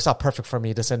it just works out perfect for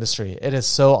me, this industry. It is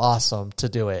so awesome to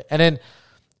do it. And then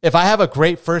if I have a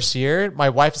great first year, my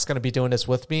wife is going to be doing this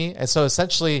with me. And so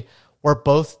essentially we're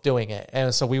both doing it.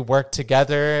 And so we work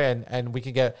together and we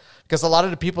can get, because a lot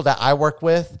of the people that I work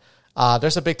with,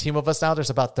 there's a big team of us now. There's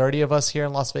about 30 of us here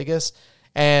in Las Vegas.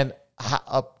 And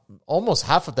almost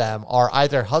half of them are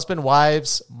either husband,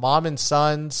 wives, mom and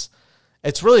sons.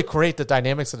 It's really great, the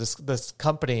dynamics of this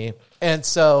company. And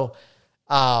so,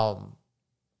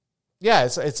 yeah,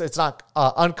 it's not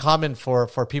uncommon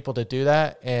for people to do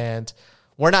that. And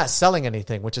we're not selling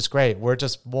anything, which is great. We're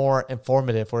just more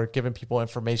informative. We're giving people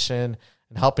information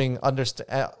and helping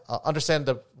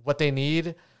understand what they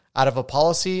need out of a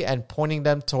policy and pointing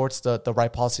them towards the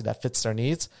right policy that fits their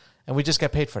needs. And we just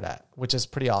get paid for that, which is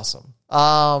pretty awesome.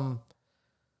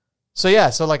 So yeah,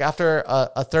 so like after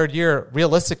a third year,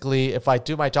 realistically, if I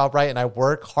do my job right and I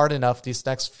work hard enough these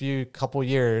next few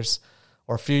years,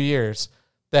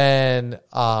 then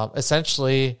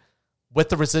essentially with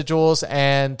the residuals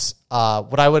and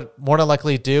what I would more than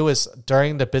likely do is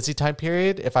during the busy time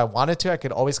period, if I wanted to, I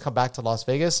could always come back to Las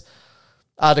Vegas.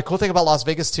 The cool thing about Las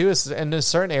Vegas too is in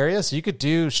certain areas, you could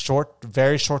do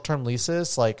very short-term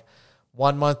leases, like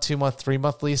 1 month, 2 month, 3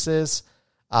 month leases.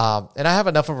 And I have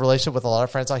enough of a relationship with a lot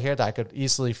of friends out here that I could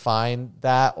easily find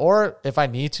that. Or if I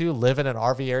need to, live in an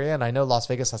RV area. And I know Las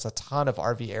Vegas has a ton of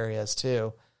RV areas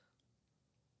too.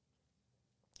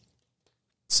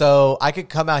 So I could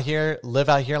come out here, live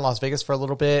out here in Las Vegas for a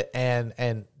little bit and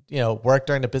work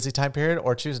during the busy time period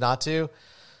or choose not to.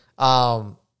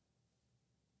 And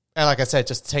like I said,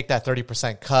 just take that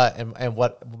 30% cut and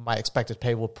what my expected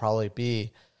pay will probably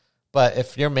be. But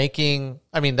if you're making,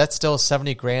 that's still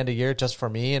 70 grand a year just for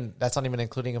me. And that's not even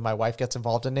including if my wife gets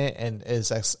involved in it and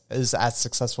is as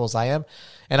successful as I am.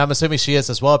 And I'm assuming she is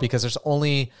as well, because there's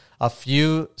only a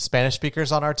few Spanish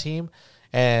speakers on our team.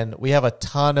 And we have a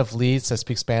ton of leads that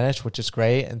speak Spanish, which is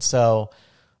great. And so,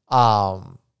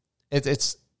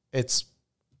 it's it's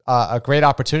a great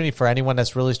opportunity for anyone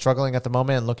that's really struggling at the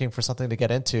moment and looking for something to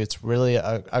get into. It's really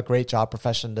a great job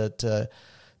profession to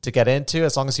get into,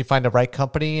 as long as you find the right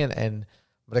company. And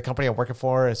the company I'm working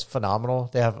for is phenomenal.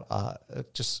 They have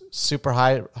just super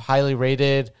highly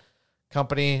rated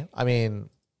company. I mean,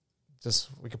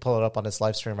 we could pull it up on this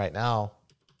live stream right now.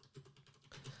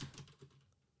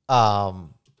 I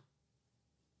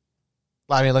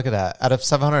mean, look at that. Out of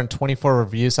 724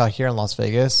 reviews out here in Las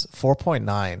Vegas,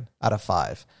 4.9 out of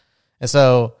 5. And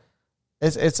so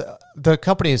it's the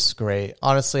company is great.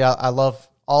 Honestly, I love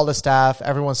all the staff.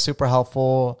 Everyone's super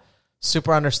helpful,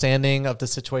 super understanding of the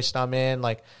situation I'm in.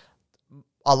 Like,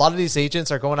 a lot of these agents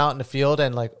are going out in the field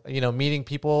and, like, you know, meeting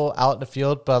people out in the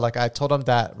field. But like I told them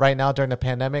that right now during the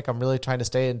pandemic, I'm really trying to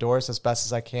stay indoors as best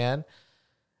as I can.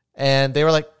 And they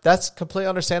were like, that's completely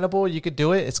understandable. You could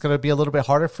do it. It's going to be a little bit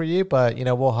harder for you, but, you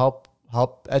know, we'll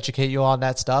help educate you on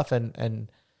that stuff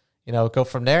and, you know, go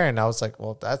from there. And I was like,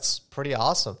 well, that's pretty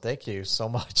awesome. Thank you so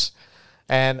much.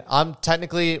 And I'm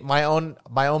technically my own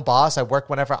boss. I work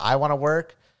whenever I want to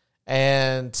work.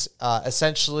 And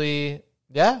essentially,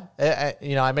 yeah,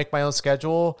 you know, I make my own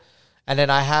schedule. And then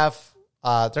I have,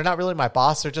 they're not really my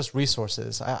boss. They're just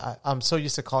resources. I'm so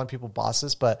used to calling people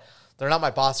bosses, but they're not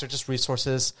my boss. They're just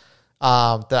resources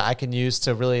that I can use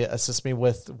to really assist me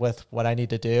with what I need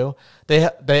to do.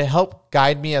 They help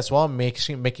guide me as well,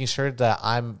 making sure that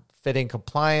I'm fitting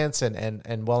compliance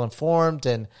and well informed,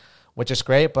 and which is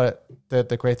great. But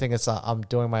the great thing is I'm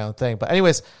doing my own thing. But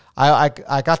anyways, I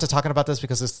got to talking about this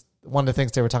because it's one of the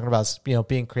things they were talking about is, you know,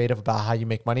 being creative about how you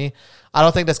make money. I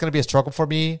don't think that's going to be a struggle for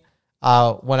me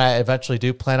when I eventually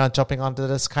do plan on jumping onto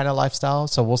this kind of lifestyle.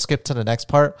 So we'll skip to the next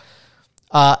part.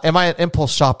 Am I an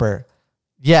impulse shopper?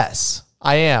 Yes,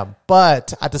 I am.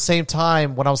 But at the same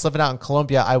time, when I was living out in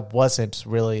Colombia, I wasn't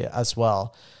really as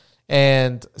well.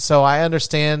 And so I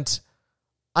understand,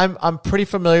 I'm pretty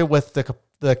familiar with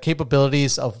the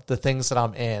capabilities of the things that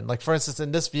I'm in. Like, for instance,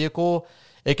 in this vehicle,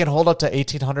 it can hold up to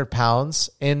 1,800 pounds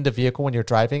in the vehicle when you're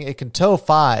driving. It can tow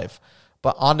 5,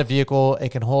 but on the vehicle, it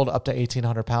can hold up to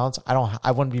 1,800 pounds.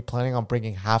 I wouldn't be planning on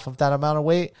bringing half of that amount of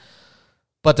weight.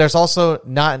 But there's also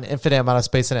not an infinite amount of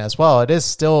space in it as well. It is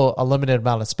still a limited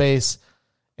amount of space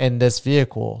in this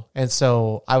vehicle. And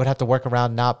so I would have to work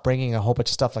around not bringing a whole bunch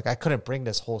of stuff. Like, I couldn't bring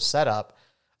this whole setup.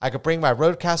 I could bring my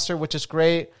Rodecaster, which is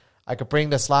great. I could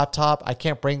bring this laptop. I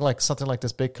can't bring like something like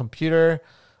this big computer.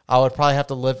 I would probably have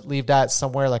to leave that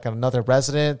somewhere, like another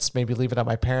residence, maybe leave it at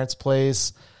my parents'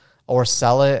 place or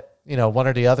sell it, you know, one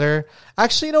or the other.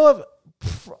 Actually, you know what?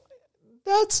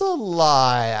 That's a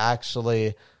lie,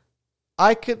 actually.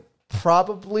 I could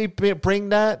probably bring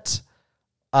that.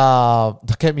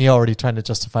 Look at me already trying to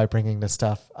justify bringing this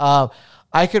stuff.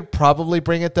 I could probably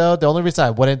bring it, though. The only reason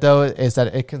I wouldn't, though, is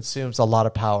that it consumes a lot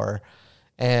of power.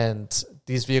 And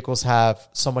these vehicles have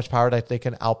so much power that they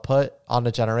can output on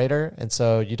the generator. And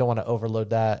so you don't want to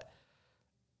overload that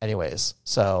anyways.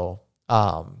 So,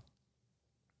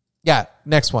 yeah,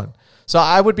 next one. So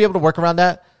I would be able to work around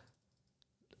that.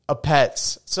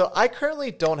 Pets. So I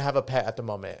currently don't have a pet at the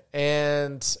moment.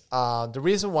 And the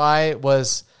reason why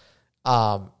was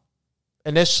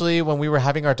initially when we were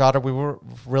having our daughter, we were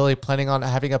really planning on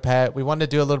having a pet. We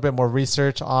wanted to do a little bit more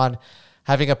research on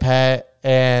having a pet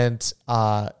and,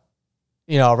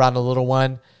 you know, around a little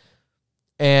one.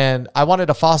 And I wanted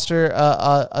to foster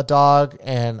a dog,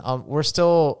 and we're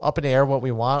still up in the air what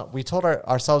we want. We told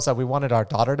ourselves that we wanted our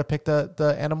daughter to pick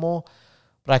the animal,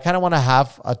 but I kind of want to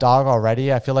have a dog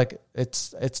already. I feel like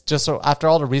it's just so after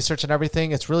all the research and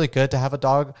everything, it's really good to have a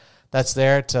dog that's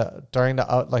there during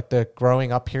the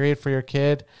growing up period for your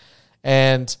kid.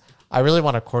 And I really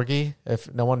want a corgi.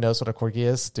 If no one knows what a corgi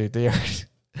is, dude,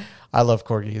 I love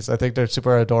corgis. I think they're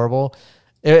super adorable.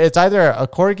 It's either a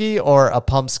corgi or a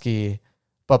pumpski,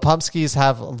 but pumpskis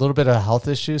have a little bit of health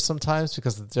issues sometimes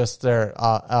because just they're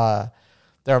a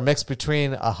mix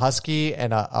between a husky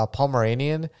and a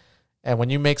Pomeranian. And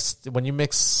when you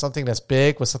mix something that's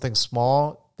big with something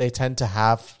small, they tend to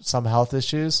have some health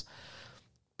issues.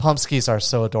 Pumpskis are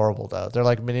so adorable, though. They're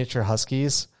like miniature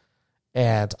huskies,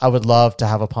 and I would love to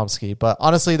have a pumpski. But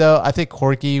honestly, though, I think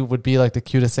corgi would be like the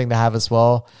cutest thing to have as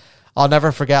well. I'll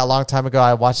never forget a long time ago,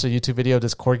 I watched a YouTube video of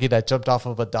this corgi that jumped off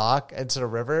of a dock into the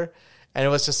river, and it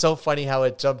was just so funny how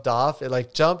it jumped off. It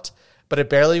like jumped, but it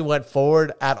barely went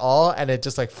forward at all, and it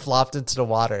just like flopped into the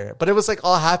water. But it was like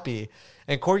all happy.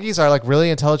 And corgis are like really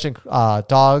intelligent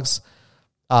dogs,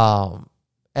 and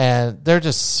they're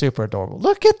just super adorable.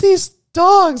 Look at these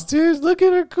dogs, dude. Look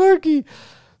at a corgi.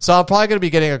 So I'm probably going to be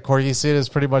getting a corgi soon is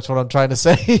pretty much what I'm trying to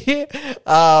say.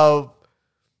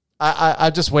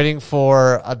 I'm just waiting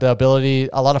for the ability.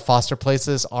 A lot of foster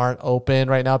places aren't open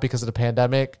right now because of the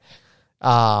pandemic.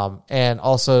 And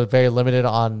also very limited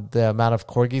on the amount of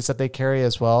corgis that they carry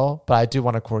as well. But I do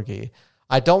want a corgi.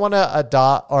 I don't want to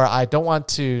adopt, or I don't want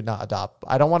to not adopt.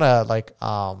 I don't want to like,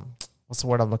 what's the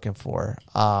word I'm looking for?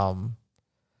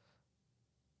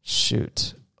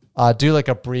 Do like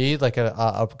a breed, like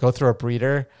a go through a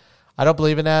breeder. I don't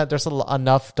believe in that. There's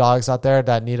enough dogs out there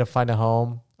that need to find a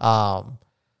home.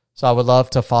 So I would love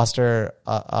to foster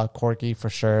a corgi for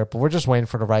sure, but we're just waiting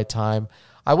for the right time.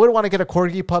 I would want to get a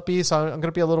corgi puppy, so I'm going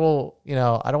to be a little,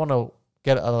 I don't want to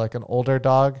get like an older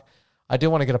dog. I do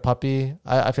want to get a puppy.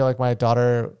 I feel like my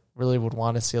daughter really would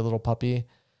want to see a little puppy.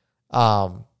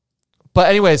 But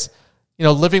anyways,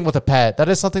 living with a pet, that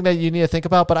is something that you need to think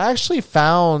about. But I actually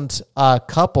found a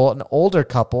couple, an older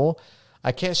couple.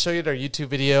 I can't show you their YouTube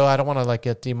video. I don't want to like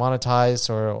get demonetized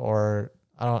or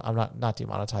I'm not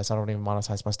demonetized. I don't even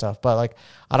monetize my stuff, but like,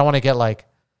 I don't want to get like,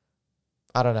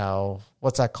 I don't know,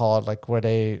 what's that called? Like where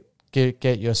they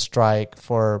get you a strike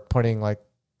for putting like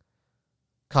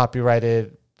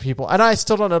copyrighted people. And I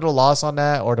still don't know the laws on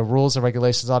that or the rules and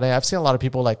regulations on it. I've seen a lot of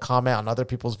people like comment on other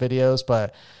people's videos,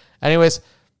 but anyways,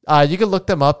 you can look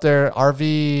them up. Their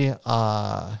RV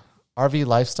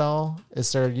Lifestyle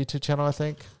is their YouTube channel, I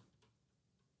think,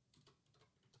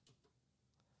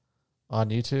 on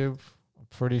YouTube.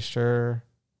 Pretty sure.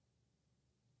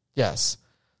 Yes.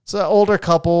 So an older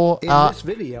couple. In this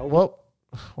video. Well,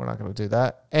 we're not going to do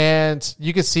that. And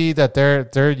you can see that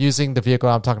they're using the vehicle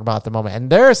I'm talking about at the moment. And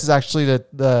theirs is actually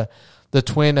the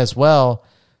twin as well.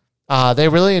 They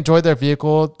really enjoyed their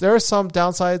vehicle. There are some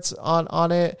downsides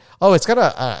on it. Oh, it's got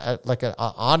an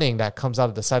awning that comes out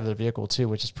of the side of the vehicle too,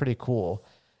 which is pretty cool.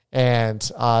 And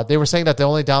they were saying that the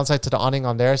only downside to the awning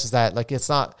on theirs is that like it's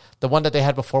not the one that they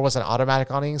had before was an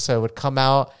automatic awning, so it would come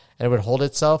out and it would hold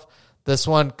itself. This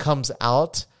one comes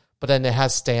out, but then it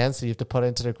has stands that you have to put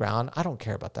into the ground. I don't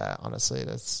care about that, honestly.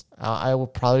 I will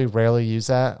probably rarely use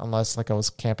that unless like I was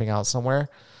camping out somewhere.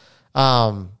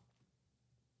 But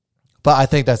I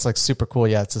think that's like super cool.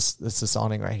 Yeah, it's this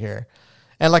awning right here.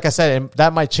 And like I said,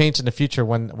 that might change in the future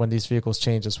when these vehicles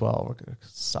change as well. We're going to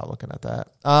stop looking at that.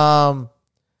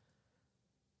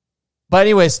 But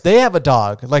anyways, they have a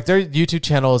dog. Like their YouTube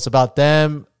channel is about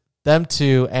them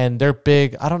two, and they're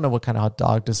big. I don't know what kind of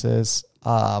dog this is.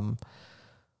 But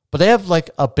they have like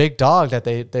a big dog that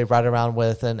they ride around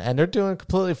with, and they're doing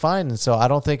completely fine. And so I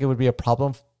don't think it would be a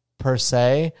problem per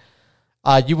se.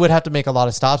 You would have to make a lot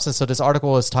of stops. And so this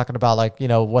article is talking about like,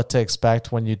 what to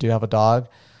expect when you do have a dog.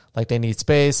 Like they need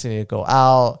space, they need to go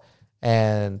out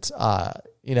and,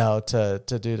 to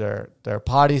do their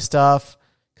potty stuff,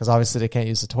 because obviously they can't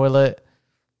use the toilet.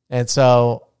 And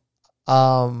so,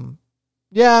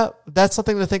 yeah, that's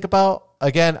something to think about.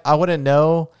 Again, I wouldn't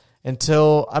know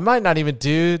until I might not even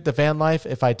do the van life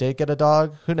if I did get a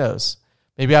dog. Who knows?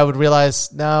 Maybe I would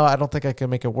realize, no, I don't think I can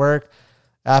make it work.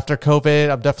 After COVID,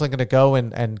 I'm definitely going to go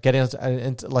and get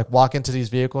into like walk into these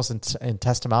vehicles and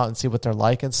test them out and see what they're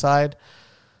like inside.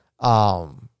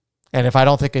 And if I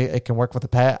don't think it can work with a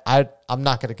pet, I'm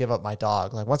not going to give up my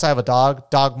dog. Like once I have a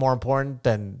dog more important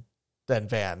than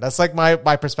van. That's like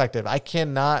my perspective. I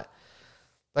cannot,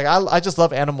 like, I just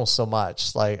love animals so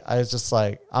much. Like I was just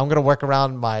like, I'm going to work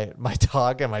around my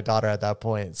dog and my daughter at that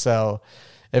point. So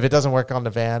if it doesn't work on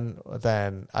the van,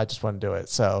 then I just wouldn't do it.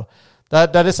 So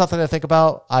that is something to think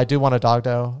about. I do want a dog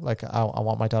though. Like I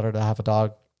want my daughter to have a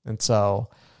dog. And so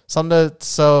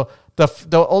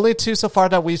the only two so far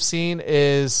that we've seen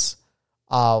is,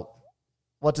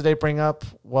 what did they bring up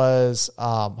was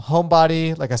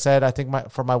homebody. Like I said, I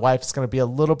think for my wife, it's going to be a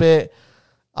little bit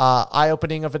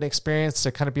eye-opening of an experience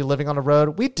to kind of be living on the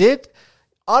road. We did,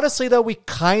 honestly, though, we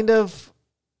kind of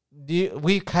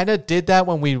did that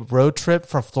when we road tripped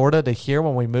from Florida to here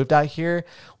when we moved out here.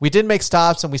 We did make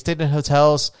stops and we stayed in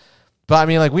hotels. But, I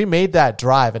mean, like, we made that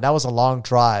drive, and that was a long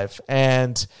drive.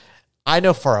 And I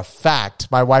know for a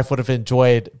fact my wife would have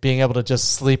enjoyed being able to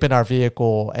just sleep in our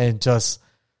vehicle and just,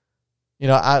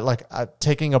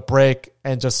 taking a break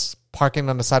and just parking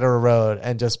on the side of the road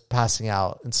and just passing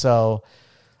out. And so,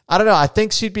 I don't know. I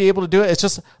think she'd be able to do it. It's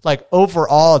just like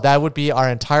overall, that would be our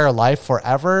entire life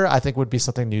forever. I think would be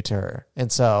something new to her.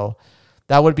 And so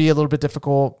that would be a little bit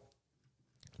difficult.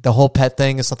 The whole pet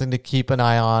thing is something to keep an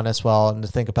eye on as well and to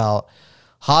think about.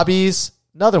 Hobbies,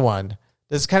 another one.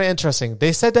 This is kind of interesting.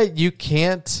 They said that you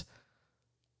can't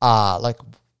like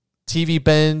TV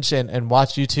binge and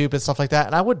watch YouTube and stuff like that.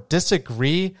 And I would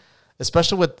disagree,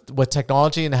 especially with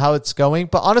technology and how it's going.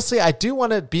 But honestly, I do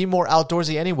want to be more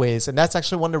outdoorsy anyways. And that's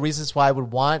actually one of the reasons why I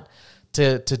would want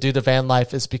to do the van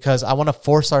life, is because I want to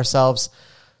force ourselves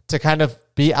to kind of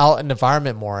be out in the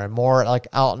environment more and more like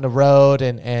out on the road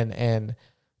and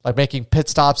like making pit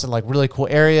stops in like really cool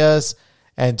areas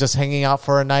and just hanging out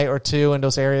for a night or two in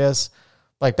those areas.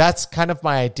 Like that's kind of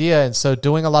my idea. And so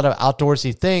doing a lot of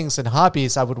outdoorsy things and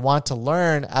hobbies, I would want to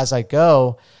learn as I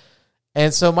go.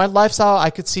 And so my lifestyle,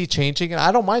 I could see changing, and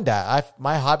I don't mind that.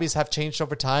 My hobbies have changed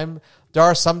over time. There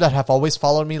are some that have always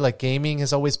followed me, like gaming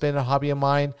has always been a hobby of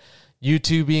mine.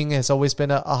 YouTubing has always been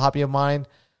a hobby of mine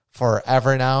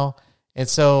forever now. And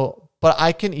so, but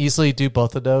I can easily do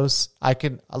both of those. I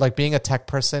can, like being a tech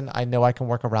person, I know I can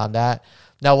work around that.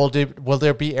 Now, will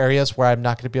there be areas where I'm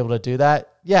not going to be able to do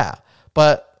that? Yeah.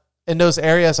 But in those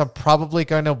areas, I'm probably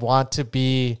going to want to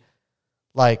be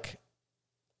like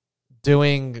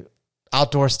doing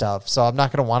outdoor stuff. So I'm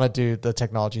not going to want to do the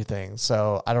technology thing.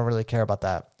 So I don't really care about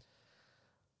that.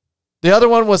 The other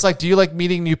one was like, do you like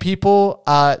meeting new people?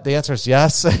 The answer is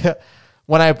yes.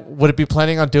 When I would be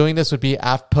planning on doing this would be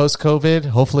post COVID.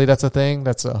 Hopefully that's a thing.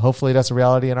 Hopefully that's a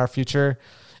reality in our future.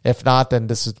 If not, then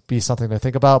this would be something to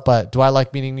think about. But do I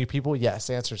like meeting new people? Yes.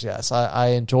 The answer is yes. I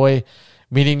enjoy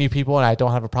meeting new people and I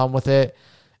don't have a problem with it.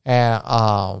 And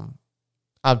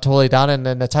I'm totally down. And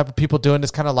then the type of people doing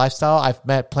this kind of lifestyle, I've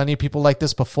met plenty of people like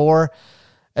this before,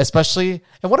 especially.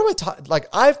 And what am I talking? Like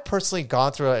I've personally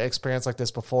gone through an experience like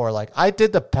this before. Like I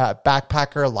did the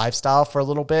backpacker lifestyle for a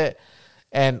little bit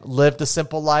and lived a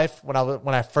simple life. When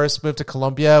I first moved to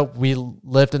Colombia, we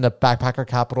lived in the backpacker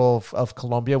capital of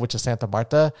Colombia, which is Santa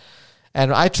Marta.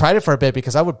 And I tried it for a bit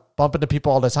because I would bump into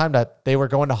people all the time that they were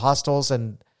going to hostels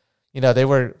and, they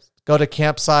would go to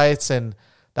campsites and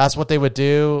that's what they would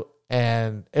do.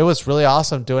 And it was really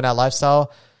awesome doing that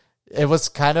lifestyle. It was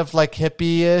kind of like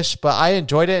hippie-ish, but I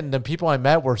enjoyed it. And the people I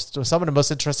met were some of the most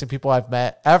interesting people I've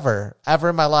met ever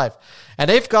in my life. And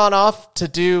they've gone off to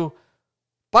do,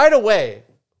 by the way,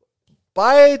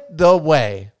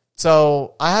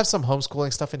 so I have some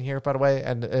homeschooling stuff in here, by the way,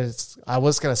 and I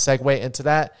was going to segue into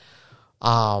that.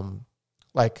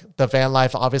 Like the van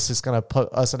life obviously is going to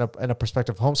put us in a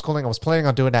perspective of homeschooling. I was planning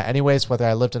on doing that anyways, whether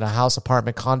I lived in a house,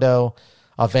 apartment, condo,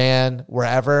 a van,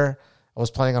 wherever. I was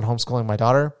planning on homeschooling my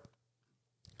daughter.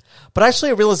 But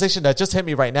actually a realization that just hit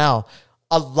me right now,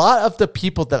 a lot of the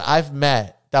people that I've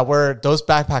met that were those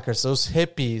backpackers, those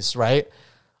hippies, right,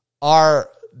 are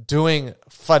doing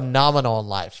phenomenal in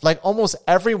life. Like almost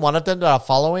every one of them that I'm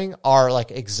following are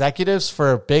like executives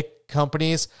for big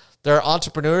companies. They're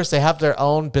entrepreneurs. They have their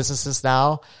own businesses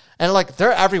now. And like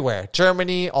they're everywhere.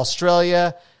 Germany,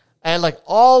 Australia. And like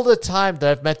all the time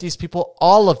that I've met these people,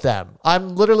 all of them,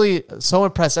 I'm literally so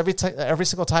impressed. Every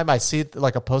single time I see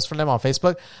like a post from them on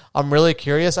Facebook, I'm really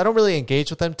curious. I don't really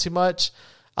engage with them too much.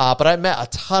 But I met a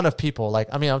ton of people. Like,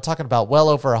 I mean, I'm talking about well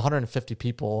over 150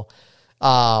 people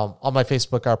on my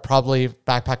Facebook are probably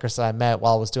backpackers that I met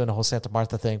while I was doing the whole Santa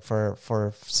Marta thing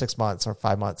for 6 months or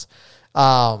 5 months.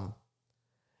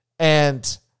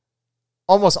 And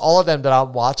almost all of them that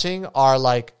I'm watching are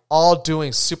like all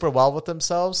doing super well with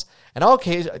themselves. And I'll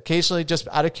occasionally just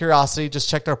out of curiosity, just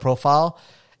check their profile.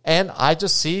 And I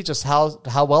just see just how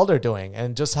well they're doing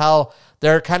and just how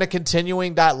they're kind of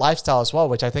continuing that lifestyle as well,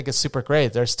 which I think is super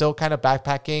great. They're still kind of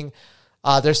backpacking.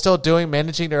 They're still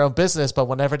managing their own business, but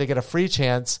whenever they get a free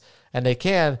chance and they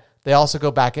can, they also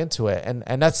go back into it.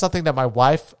 And that's something that my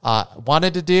wife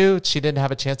wanted to do. She didn't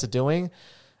have a chance of doing.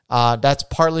 That's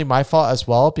partly my fault as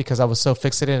well, because I was so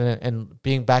fixated in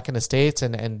being back in the States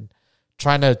and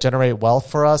trying to generate wealth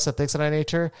for us and things of that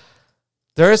nature.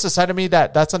 There is a side of me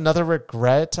that's another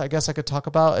regret, I guess I could talk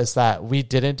about, is that we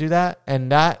didn't do that.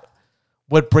 And that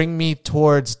would bring me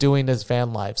towards doing this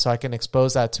van life so I can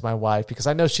expose that to my wife, because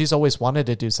I know she's always wanted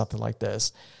to do something like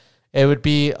this. It would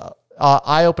be an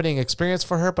eye-opening experience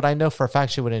for her, but I know for a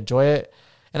fact she would enjoy it.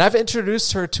 And I've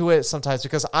introduced her to it sometimes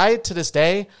because to this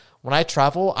day, when I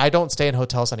travel, I don't stay in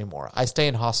hotels anymore. I stay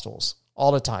in hostels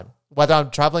all the time, whether I'm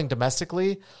traveling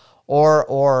domestically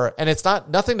or and it's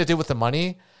nothing to do with the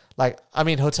money. Like, I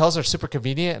mean, hotels are super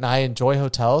convenient and I enjoy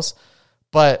hotels,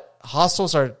 but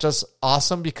hostels are just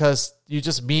awesome because you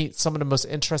just meet some of the most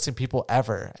interesting people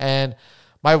ever. And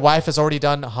my wife has already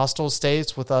done hostel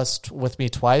stays with me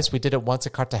twice. We did it once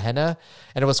in Cartagena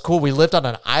and it was cool. We lived on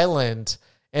an island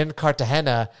in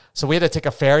Cartagena, so we had to take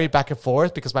a ferry back and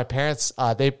forth because my parents,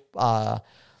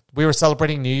 we were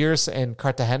celebrating New Year's in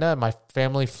Cartagena and my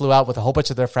family flew out with a whole bunch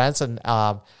of their friends and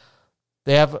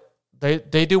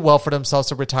they do well for themselves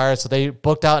to retire. So they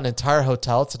booked out an entire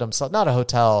hotel to themselves. Not a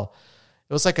hotel.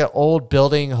 It was like an old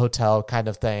building hotel kind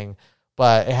of thing,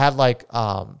 but it had like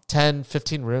 10,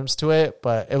 15 rooms to it.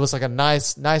 But it was like a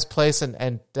nice place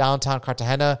in downtown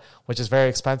Cartagena, which is very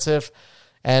expensive.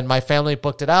 And my family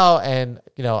booked it out. And,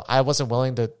 I wasn't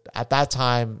willing to, at that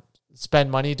time,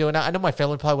 spend money doing that. I know my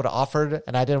family probably would have offered,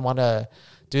 and I didn't want to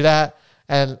do that.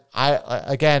 And I,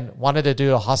 again, wanted to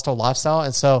do a hostel lifestyle.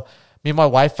 And so me and my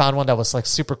wife found one that was like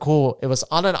super cool. It was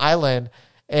on an island,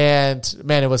 and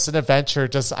man, it was an adventure.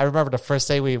 Just, I remember the first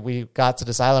day we got to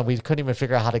this island, we couldn't even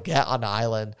figure out how to get on the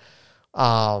island.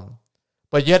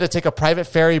 But you had to take a private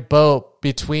ferry boat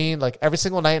between, like, every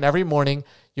single night and every morning.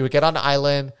 You would get on the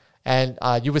island, and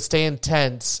you would stay in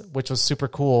tents, which was super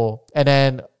cool. And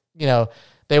then, you know,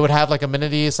 they would have like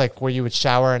amenities, like where you would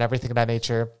shower and everything of that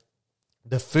nature.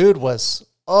 The food was,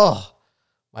 oh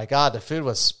my God, the food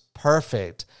was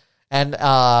perfect. And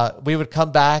we would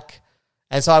come back.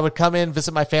 And so I would come in,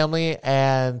 visit my family,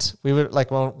 and we would,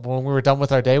 like, when we were done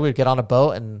with our day, we would get on a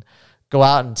boat and go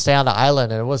out and stay on the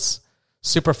island. And it was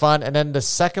super fun. And then the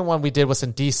second one we did was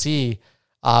in DC.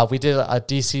 We did a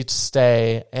DC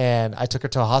stay, and I took her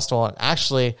to a hostel. And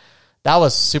actually, that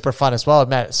was super fun as well. I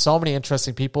met so many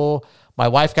interesting people. My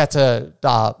wife got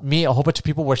to meet a whole bunch of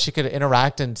people where she could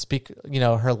interact and speak, you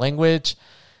know, her language.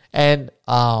 And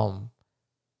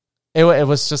it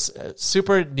was just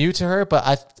super new to her.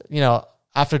 But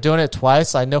after doing it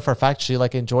twice, I know for a fact she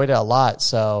like enjoyed it a lot.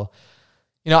 So,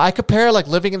 you know, I compare like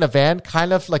living in a van,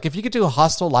 kind of like if you could do a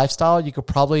hostel lifestyle, you could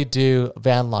probably do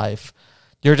van life.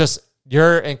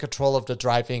 You're in control of the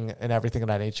driving and everything of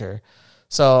that nature.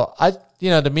 So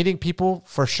the meeting people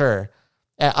for sure.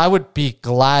 And I would be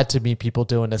glad to meet people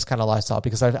doing this kind of lifestyle,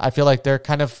 because I feel like they're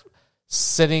kind of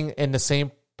sitting in the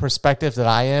same perspective that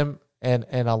I am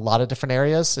in a lot of different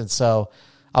areas. And so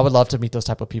I would love to meet those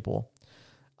type of people.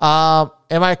 So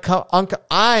this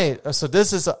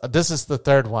is the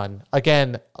third one.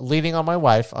 Again, leading on my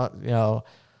wife,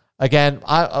 again,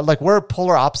 we're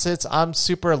polar opposites. I'm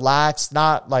super lax,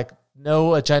 not like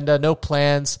no agenda, no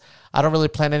plans. I don't really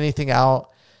plan anything out.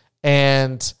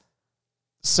 And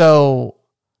so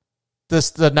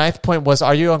the ninth point was,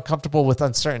 are you uncomfortable with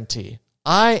uncertainty?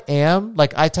 I am.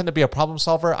 Like, I tend to be a problem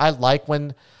solver. I don't like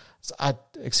when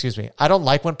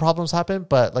problems happen,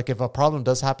 but like if a problem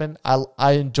does happen,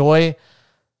 I enjoy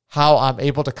how I'm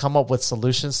able to come up with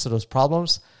solutions to those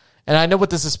problems. And I know what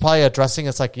this is probably addressing.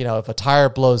 It's like, you know, if a tire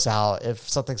blows out, if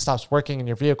something stops working in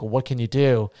your vehicle, what can you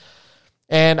do?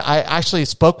 And I actually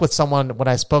spoke with someone when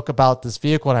I spoke about this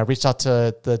vehicle, and I reached out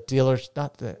to the dealer, I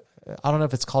don't know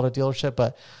if it's called a dealership,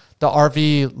 but the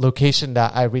RV location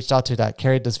that I reached out to that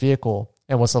carried this vehicle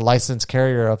and was a licensed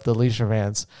carrier of the leisure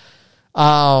vans.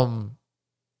 The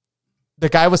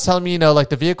guy was telling me, you know, like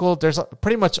the vehicle, there's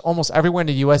pretty much almost everywhere in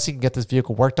the US you can get this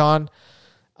vehicle worked on.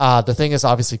 The thing is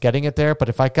obviously getting it there, but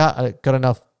if I got a good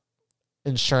enough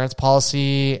insurance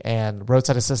policy and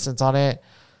roadside assistance on it,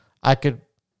 I could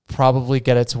probably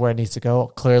get it to where it needs to go.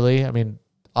 Clearly, I mean,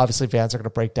 obviously vans are going to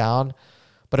break down,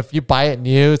 but if you buy it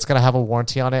new, it's going to have a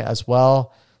warranty on it as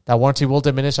well. That warranty will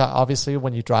diminish obviously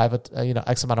when you drive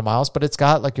X amount of miles, but it's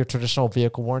got like your traditional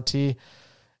vehicle warranty,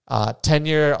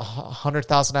 10-year,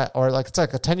 100,000, or like it's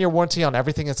like a 10-year warranty on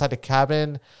everything inside the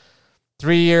cabin,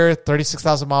 3-year,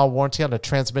 36,000 mile warranty on the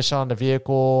transmission on the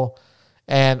vehicle.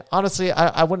 And honestly,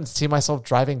 I wouldn't see myself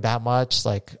driving that much.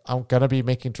 Like, I'm going to be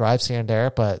making drives here and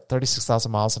there, but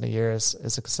 36,000 miles in a year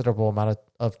is a considerable amount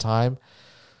of time.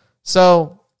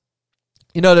 So,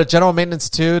 you know, the general maintenance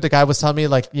too, the guy was telling me,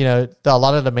 like, you know, a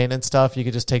lot of the maintenance stuff you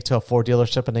could just take to a Ford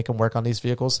dealership and they can work on these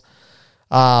vehicles.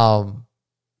 So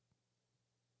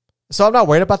I'm not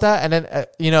worried about that. And then,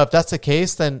 if that's the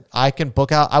case, then I can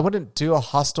book out. I wouldn't do a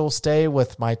hostel stay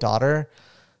with my daughter.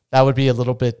 That would be a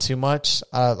little bit too much.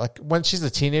 Like when she's a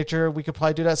teenager, we could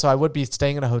probably do that. So I would be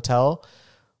staying in a hotel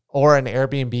or an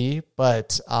Airbnb.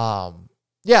 But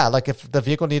like if the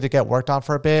vehicle needed to get worked on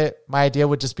for a bit, my idea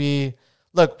would just be,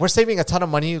 look, we're saving a ton of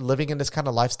money living in this kind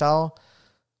of lifestyle.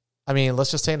 I mean,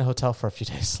 let's just stay in a hotel for a few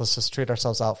days. Let's just treat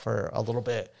ourselves out for a little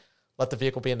bit. Let the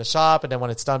vehicle be in the shop, and then when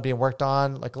it's done being worked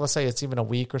on, like let's say it's even a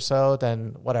week or so,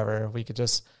 then whatever, we could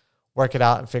just work it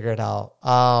out and figure it out.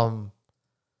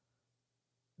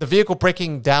 The vehicle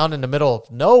breaking down in the middle of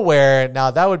nowhere,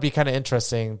 now that would be kind of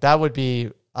interesting. That would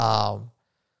be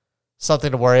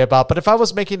something to worry about. But if I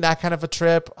was making that kind of a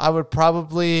trip, I would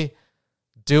probably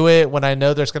do it when I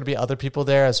know there's going to be other people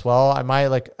there as well. I might,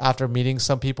 like, after meeting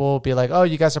some people, be like, oh,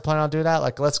 you guys are planning on doing that?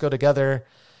 Like, let's go together.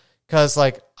 Because,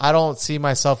 like, I don't see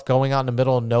myself going out in the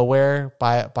middle of nowhere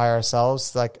by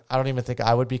ourselves. Like, I don't even think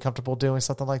I would be comfortable doing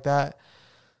something like that.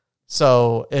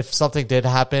 So if something did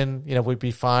happen, we'd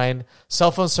be fine. Cell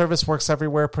phone service works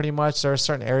everywhere pretty much. There are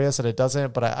certain areas that it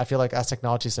doesn't, but I feel like as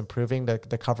technology is improving,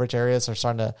 the coverage areas are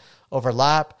starting to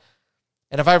overlap.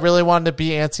 And if I really wanted to be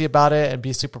antsy about it and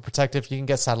be super protective, you can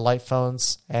get satellite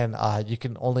phones, and you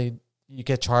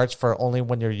get charged for only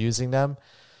when you're using them.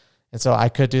 And so I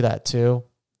could do that too.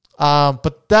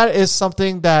 But that is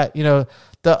something that, the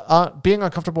being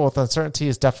uncomfortable with uncertainty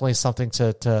is definitely something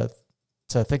to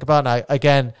think about.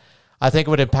 And I think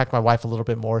it would impact my wife a little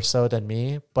bit more so than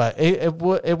me, but it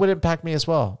would impact me as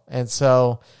well. And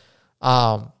so,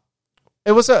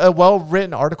 it was a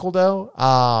well-written article though.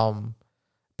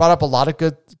 Brought up a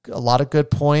lot of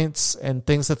good points and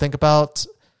things to think about.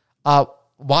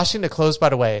 Washing the clothes, by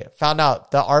the way, found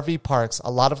out the RV parks, a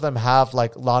lot of them have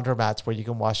like laundromats where you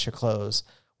can wash your clothes,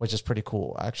 which is pretty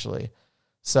cool actually.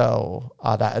 So,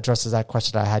 that addresses that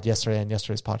question I had yesterday in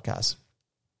yesterday's podcast.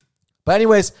 But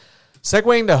anyways,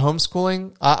 segueing to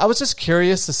homeschooling, I was just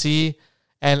curious to see,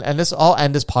 and this, I'll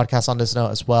end this podcast on this note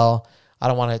as well. I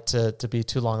don't want it to be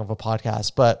too long of a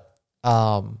podcast, but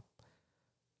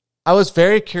I was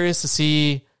very curious to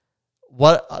see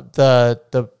what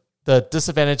the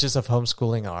disadvantages of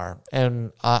homeschooling are.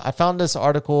 And I found this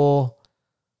article.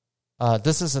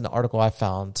 This is an article I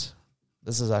found.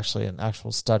 This is actually an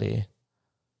actual study.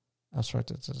 That's right.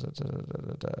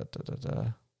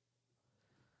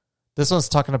 This one's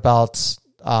talking about,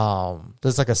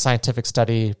 this is like a scientific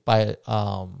study by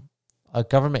a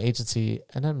government agency,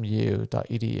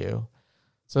 nmu.edu.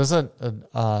 So it's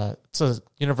a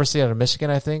university out of Michigan,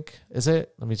 I think. Is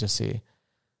it? Let me just see.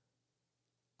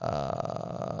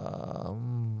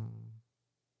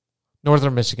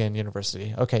 Northern Michigan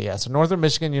University. Okay, yeah. So Northern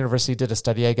Michigan University did a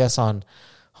study, I guess, on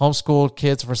homeschooled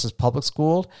kids versus public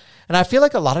schooled. And I feel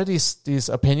like a lot of these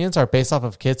opinions are based off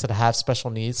of kids that have special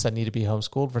needs that need to be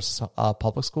homeschooled versus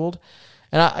public schooled.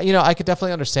 And I could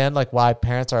definitely understand like why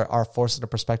parents are forced into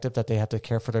perspective that they have to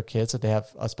care for their kids if they have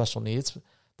special needs.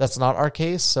 That's not our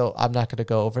case, so I'm not going to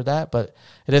go over that, but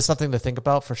it is something to think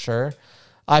about for sure.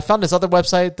 I found this other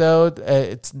website though.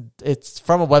 It's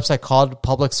from a website called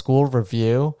Public School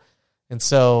Review, and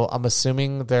so I'm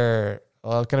assuming they're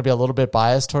going to be a little bit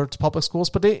biased towards public schools,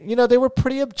 but they were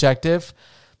pretty objective.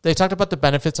 They talked about the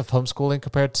benefits of homeschooling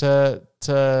compared to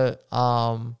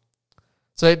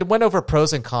so they went over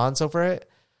pros and cons over it,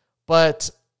 but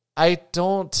I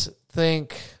don't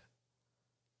think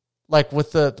like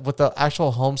with the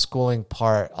actual homeschooling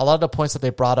part, a lot of the points that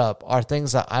they brought up are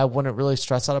things that I wouldn't really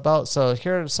stress out about. So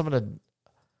here are some of the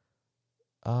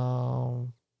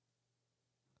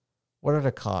what are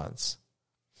the cons?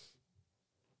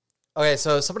 Okay,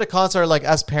 so some of the cons are like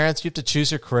as parents, you have to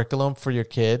choose your curriculum for your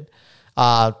kid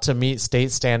to meet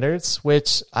state standards,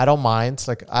 which I don't mind.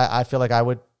 Like I feel like I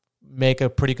would make a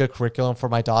pretty good curriculum for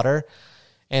my daughter.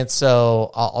 And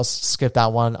so I'll skip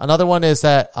that one. Another one is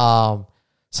that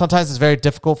sometimes it's very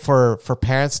difficult for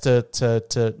parents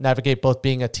to navigate both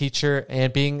being a teacher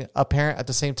and being a parent at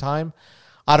the same time.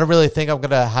 I don't really think I'm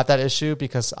going to have that issue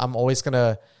because I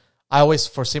always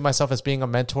foresee myself as being a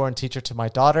mentor and teacher to my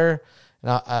daughter.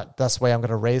 And that's the way I'm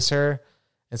going to raise her.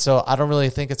 And so I don't really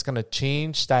think it's going to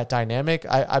change that dynamic.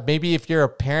 I maybe if you're a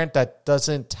parent that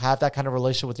doesn't have that kind of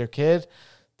relationship with your kid,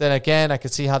 then again, I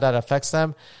could see how that affects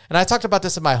them. And I talked about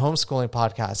this in my homeschooling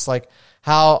podcast, like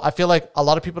how I feel like a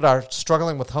lot of people that are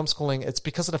struggling with homeschooling, it's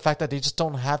because of the fact that they just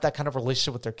don't have that kind of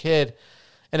relationship with their kid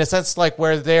in a sense, like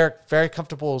where they're very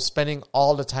comfortable spending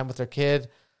all the time with their kid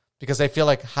because they feel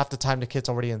like half the time the kid's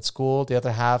already in school. The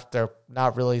other half, they're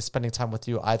not really spending time with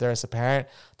you either as a parent.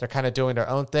 They're kind of doing their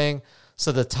own thing.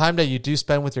 So the time that you do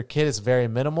spend with your kid is very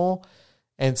minimal.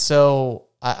 And so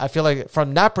I feel like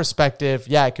from that perspective,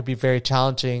 yeah, it could be very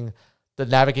challenging, the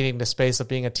navigating the space of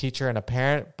being a teacher and a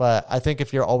parent. But I think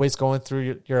if you're always going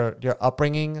through your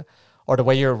upbringing or the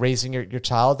way you're raising your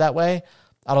child that way,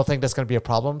 I don't think that's going to be a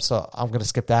problem. So I'm going to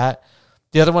skip that.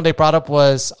 The other one they brought up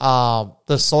was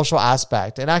the social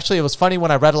aspect. And actually, it was funny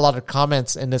when I read a lot of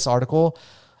comments in this article,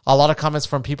 a lot of comments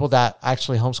from people that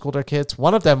actually homeschooled their kids.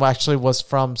 One of them actually was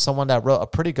from someone that wrote a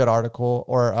pretty good article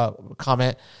or a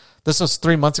comment. This was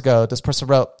 3 months ago. This person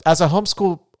wrote, as a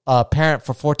homeschool parent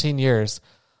for 14 years,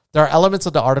 there are elements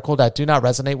of the article that do not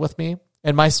resonate with me.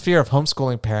 In my sphere of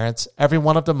homeschooling parents, every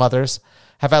one of the mothers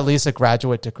have at least a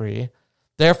graduate degree.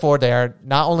 Therefore, they are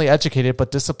not only educated, but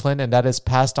disciplined, and that is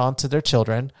passed on to their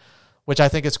children, which I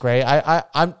think is great.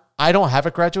 I don't have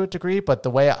a graduate degree, but the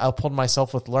way I uphold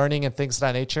myself with learning and things of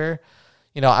that nature,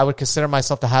 I would consider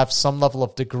myself to have some level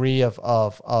of degree of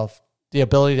the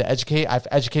ability to educate. I've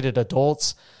educated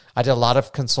adults. I did a lot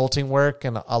of consulting work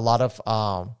and a lot of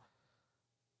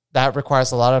that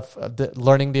requires a lot of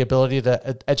learning the ability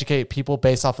to educate people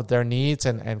based off of their needs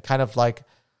and kind of like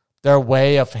their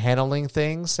way of handling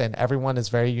things. And everyone is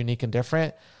very unique and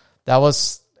different. That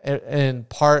was in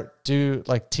part due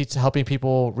like helping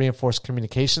people reinforce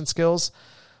communication skills,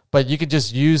 but you could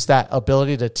just use that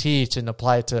ability to teach and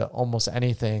apply it to almost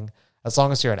anything as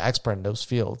long as you're an expert in those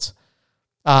fields.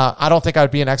 I don't think I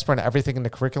would be an expert in everything in the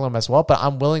curriculum as well, but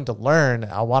I'm willing to learn.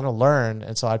 I want to learn.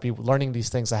 And so I'd be learning these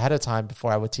things ahead of time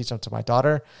before I would teach them to my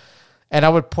daughter. And I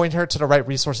would point her to the right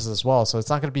resources as well. So it's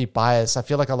not going to be biased. I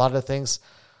feel like a lot of the things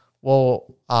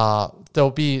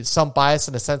there'll be some bias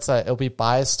in the sense that it'll be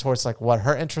biased towards like what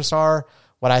her interests are,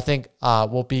 what I think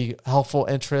will be helpful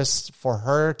interests for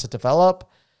her to develop,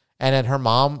 and then her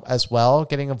mom as well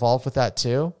getting involved with that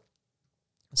too.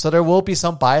 So there will be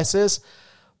some biases,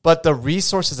 but the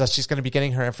resources that she's going to be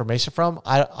getting her information from,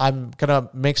 I'm going to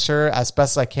make sure as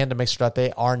best as I can to make sure that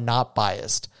they are not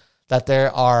biased, that they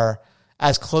are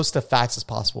as close to facts as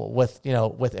possible with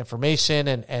information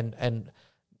and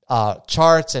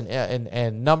charts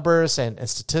and numbers and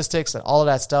statistics and all of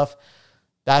that stuff.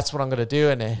 That's what I'm going to do.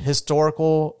 And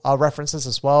historical references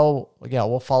as well.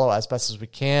 We'll follow as best as we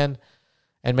can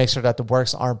and make sure that the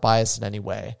works aren't biased in any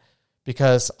way.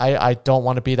 Because I don't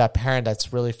want to be that parent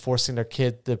that's really forcing their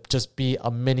kid to just be a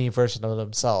mini version of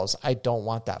themselves. I don't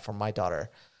want that from my daughter.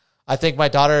 I think my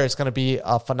daughter is going to be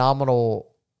a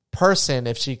phenomenal person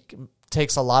if she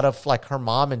takes a lot of like her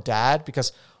mom and dad,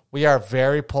 because we are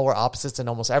very polar opposites in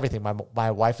almost everything.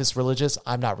 My wife is religious.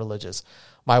 I'm not religious.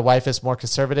 My wife is more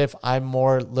conservative. I'm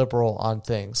more liberal on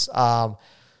things. My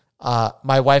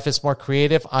wife is more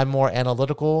creative. I'm more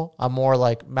analytical. I'm more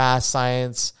like math,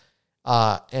 science,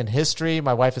 and history.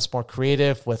 My wife is more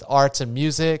creative with arts and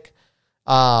music.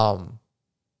 Our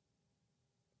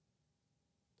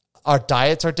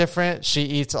diets are different. She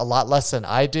eats a lot less than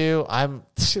I do. I'm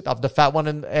the fat one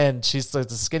and she's the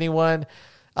skinny one.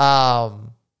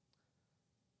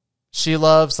 She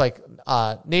loves like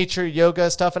nature,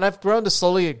 yoga stuff, and I've grown to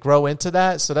slowly grow into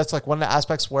that. So that's like one of the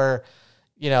aspects where,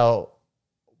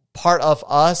 part of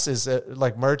us is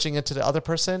like merging into the other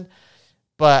person.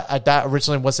 But that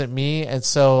originally wasn't me. And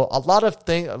so a lot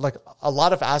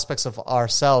of aspects of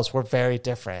ourselves were very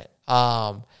different.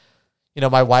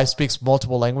 My wife speaks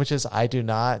multiple languages. I do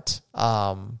not.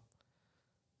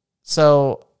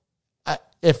 So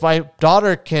if my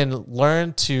daughter can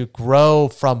learn to grow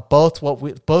from both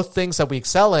things that we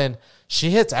excel in,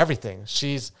 she hits everything.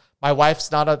 My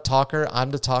wife's not a talker. I'm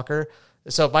the talker.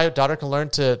 So if my daughter can learn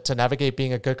to navigate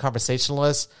being a good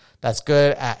conversationalist, that's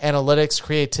good at analytics,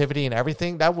 creativity, and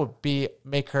everything, that would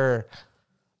make her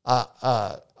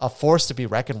a force to be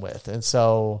reckoned with. And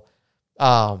so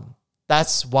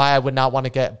that's why I would not want to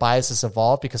get biases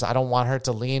involved, because I don't want her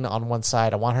to lean on one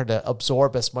side. I want her to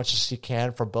absorb as much as she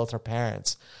can from both her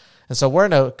parents. And so we're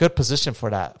in a good position for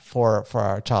that, for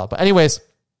our child. But anyways,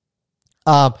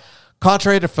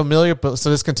 contrary to familiar,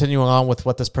 so this continuing on with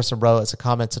what this person wrote as a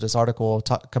comment to this article,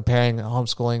 comparing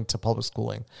homeschooling to public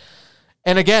schooling.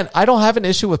 And again, I don't have an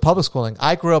issue with public schooling.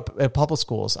 I grew up in public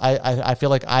schools. I feel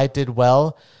like I did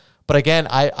well. But again,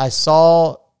 I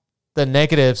saw the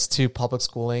negatives to public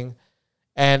schooling.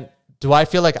 And do I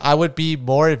feel like I would be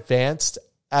more advanced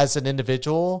as an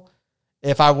individual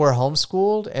if I were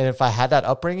homeschooled and if I had that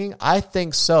upbringing? I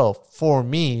think so, for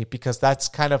me, because that's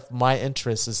kind of my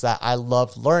interest, is that I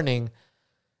love learning.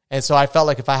 And so I felt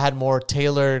like if I had more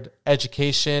tailored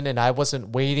education and I wasn't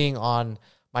waiting on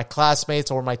my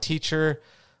classmates or my teacher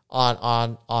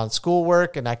on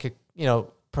schoolwork, and I could,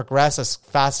 progress as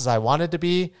fast as I wanted to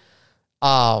be,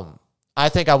 I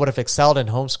think I would have excelled in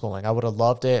homeschooling. I would have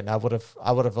loved it, and I would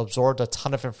have absorbed a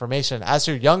ton of information. As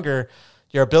you're younger,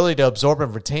 your ability to absorb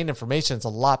and retain information is a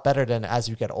lot better than as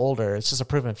you get older. It's just a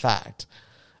proven fact.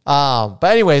 But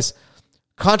anyways,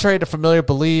 contrary to familiar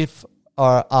belief,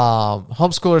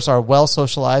 homeschoolers are well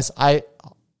socialized. I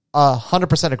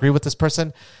 100% agree with this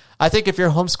person. I think if you're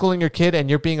homeschooling your kid and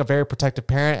you're being a very protective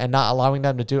parent and not allowing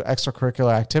them to do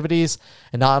extracurricular activities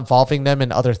and not involving them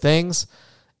in other things,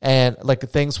 and like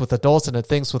things with adults and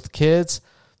things with kids,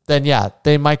 then yeah,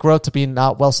 they might grow up to be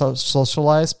not well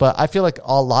socialized. But I feel like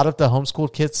a lot of the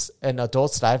homeschooled kids and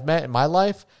adults that I've met in my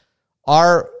life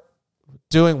are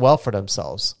doing well for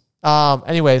themselves.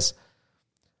 Anyways,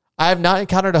 I have not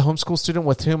encountered a homeschool student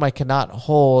with whom I cannot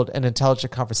hold an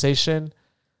intelligent conversation.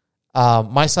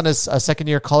 My son is a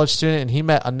second-year college student, and he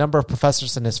met a number of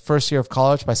professors in his first year of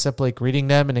college by simply greeting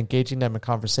them and engaging them in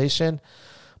conversation.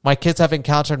 My kids have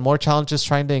encountered more challenges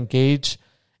trying to engage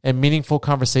in meaningful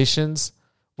conversations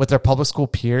with their public school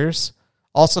peers.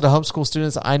 Also, the homeschool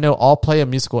students I know all play a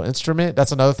musical instrument.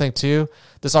 That's another thing, too.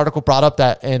 This article brought up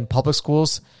that in public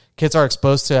schools, kids are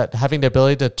exposed to having the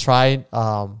ability to try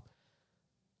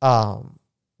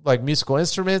like musical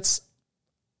instruments.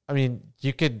 I mean,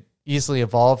 you could easily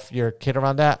evolve your kid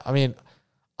around that. I mean,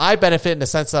 I benefit in the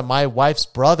sense that my wife's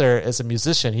brother is a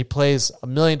musician. He plays a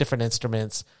million different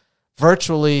instruments.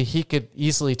 Virtually, he could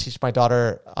easily teach my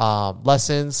daughter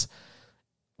lessons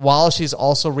while she's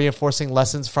also reinforcing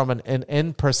lessons from an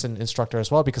in-person instructor as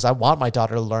well, because I want my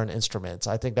daughter to learn instruments.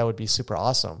 I think that would be super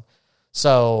awesome.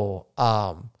 So,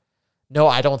 no,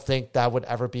 I don't think that would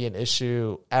ever be an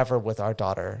issue ever with our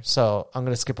daughter. So I'm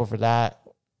going to skip over that.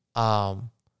 Blah,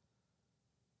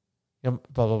 blah,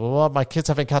 blah, blah. My kids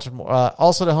have encountered more.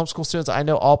 Also, the homeschool students I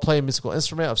know all play a musical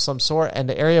instrument of some sort, and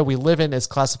the area we live in is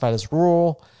classified as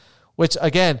rural, which,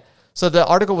 again, so the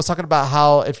article was talking about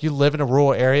how if you live in a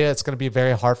rural area, it's going to be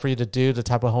very hard for you to do the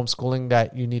type of homeschooling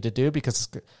that you need to do, because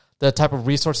the type of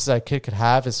resources that a kid could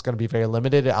have is going to be very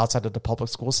limited outside of the public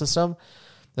school system.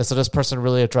 And so this person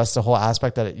really addressed the whole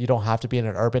aspect that you don't have to be in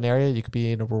an urban area. You could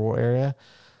be in a rural area.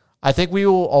 I think we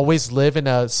will always live in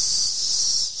a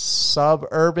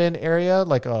suburban area,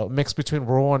 like a mix between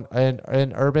rural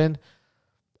and urban.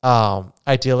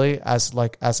 Ideally,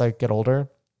 as I get older.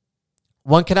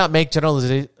 One cannot make I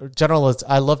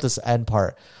love this end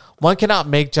part. One cannot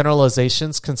make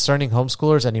generalizations concerning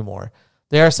homeschoolers anymore.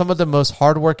 They are some of the most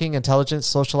hardworking, intelligent,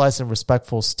 socialized, and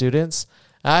respectful students.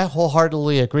 And I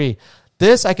wholeheartedly agree.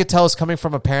 This, I could tell, is coming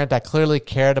from a parent that clearly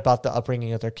cared about the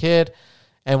upbringing of their kid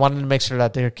and wanted to make sure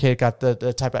that their kid got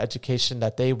the type of education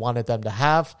that they wanted them to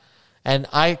have. And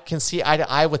I can see eye to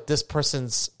eye with this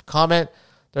person's comment.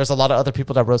 There's a lot of other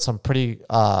people that wrote some pretty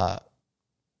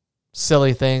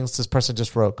silly things. This person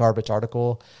just wrote garbage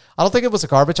article. I don't think it was a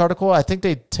garbage article. I think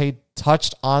they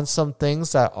touched on some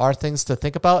things that are things to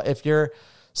think about if you're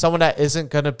someone that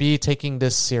isn't going to be taking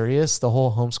this serious, the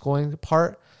whole homeschooling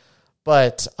part.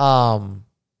 But I've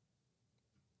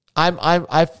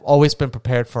always been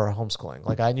prepared for homeschooling.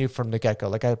 Like, I knew from the get-go,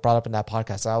 like I brought up in that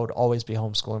podcast, I would always be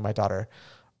homeschooling my daughter.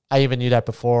 I even knew that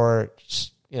before,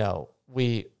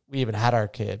 we even had our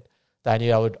kid, that I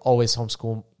knew I would always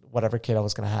homeschool whatever kid I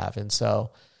was going to have. And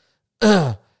so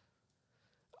I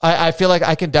feel like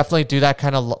I can definitely do that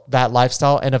kind of that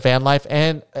lifestyle in a van life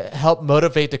and help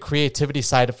motivate the creativity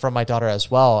side from my daughter as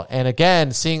well. And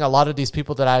again, seeing a lot of these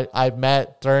people that I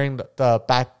met during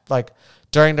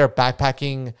during their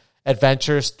backpacking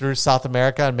adventures through South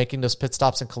America and making those pit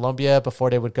stops in Colombia before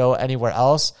they would go anywhere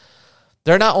else.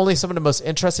 They're not only some of the most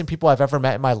interesting people I've ever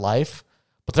met in my life,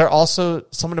 but they're also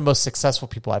some of the most successful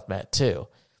people I've met too.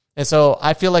 And so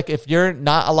I feel like if you're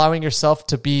not allowing yourself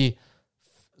to be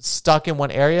stuck in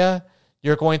one area,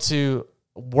 you're going to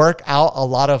work out a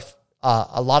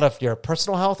lot of your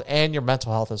personal health and your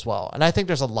mental health as well. And I think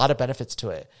there's a lot of benefits to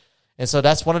it. And so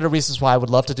that's one of the reasons why I would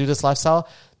love to do this lifestyle.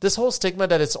 This whole stigma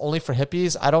that it's only for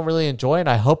hippies, I don't really enjoy, and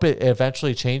I hope it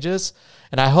eventually changes.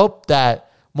 And I hope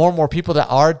that more and more people that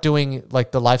are doing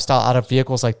like the lifestyle out of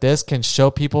vehicles like this can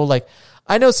show people, like,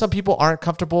 I know some people aren't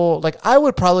comfortable. Like, I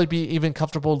would probably be even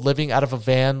comfortable living out of a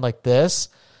van like this.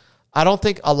 I don't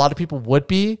think a lot of people would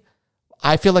be.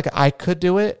 I feel like I could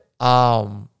do it.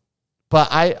 But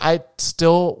I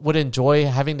still would enjoy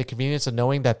having the convenience of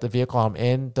knowing that the vehicle I'm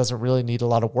in doesn't really need a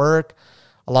lot of work,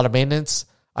 a lot of maintenance.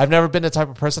 I've never been the type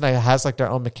of person that has like their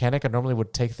own mechanic. I normally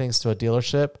would take things to a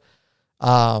dealership.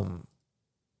 And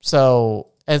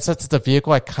since it's the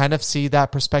vehicle, I kind of see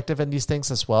that perspective in these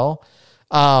things as well.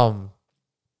 But,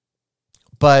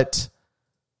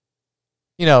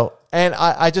 and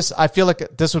I feel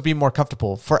like this would be more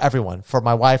comfortable for everyone, for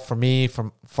my wife, for me,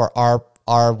 for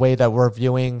our way that we're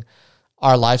viewing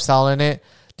our lifestyle in it.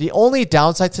 The only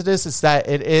downside to this is that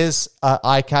it is an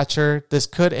eye catcher. This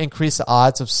could increase the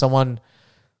odds of someone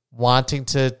wanting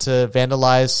to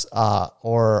vandalize,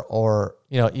 or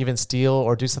even steal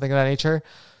or do something of that nature.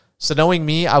 So knowing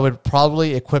me, I would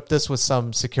probably equip this with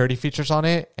some security features on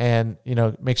it and,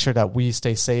 make sure that we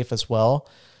stay safe as well.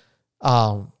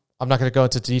 I'm not going to go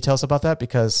into details about that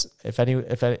because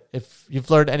if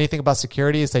you've learned anything about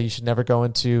security, is that you should never go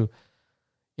into,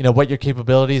 what your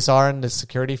capabilities are in the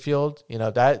security field.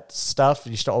 That stuff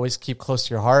you should always keep close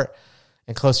to your heart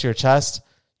and close to your chest.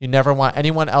 You never want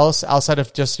anyone else outside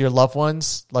of just your loved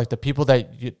ones, like the people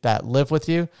that live with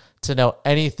you, to know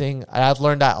anything. I've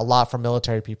learned that a lot from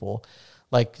military people.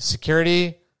 Like,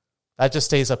 security, that just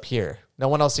stays up here. No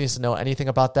one else needs to know anything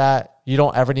about that. You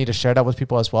don't ever need to share that with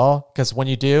people as well, because when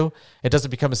you do, it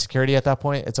doesn't become a security at that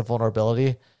point. It's a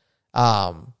vulnerability.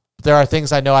 There are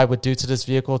things I know I would do to this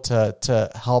vehicle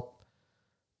to help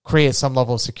create some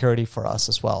level of security for us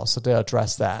as well. So to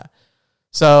address that.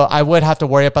 So I would have to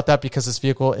worry about that because this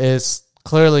vehicle is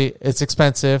clearly, it's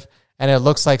expensive and it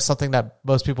looks like something that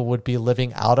most people would be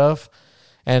living out of.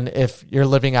 And if you're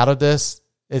living out of this,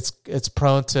 it's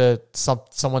prone to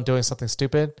someone doing something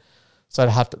stupid. So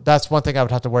that's one thing I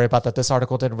would have to worry about that this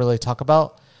article didn't really talk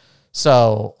about.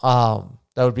 So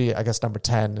that would be, I guess, number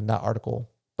 10 in that article.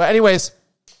 But anyways,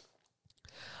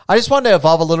 I just wanted to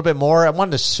evolve a little bit more. I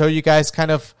wanted to show you guys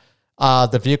kind of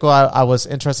the vehicle I was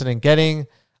interested in getting.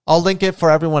 I'll link it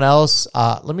for everyone else.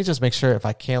 Let me just make sure if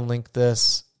I can link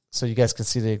this so you guys can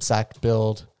see the exact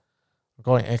build. I'm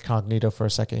going incognito for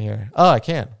a second here. Oh, I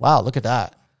can. Wow, look at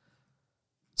that.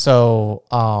 So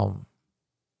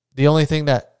the only thing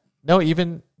that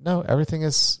everything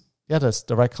is that's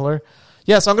the right color.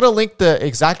 Yeah, so I'm going to link the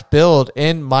exact build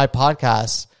in my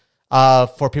podcast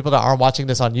for people that aren't watching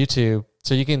this on YouTube,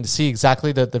 so you can see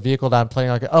exactly the vehicle that I'm playing.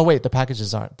 Like, oh wait, the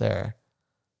packages aren't there,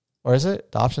 or is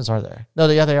it? The options are there. No,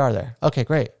 they are there. Okay,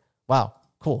 great. Wow,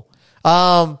 cool.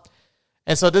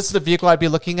 And so this is the vehicle I'd be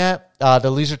looking at, the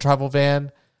leisure travel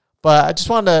van. But I just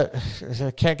wanted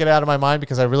to, can't get it out of my mind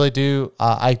because I really do.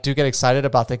 I do get excited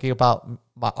about thinking about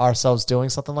ourselves doing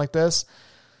something like this.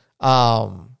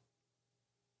 I'm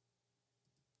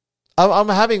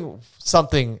having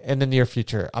something in the near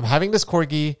future. I'm having this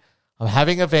Corgi, I'm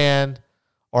having a van,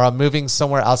 or I'm moving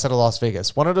somewhere outside of Las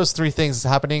Vegas. One of those three things is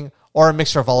happening, or a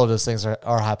mixture of all of those things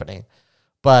are happening.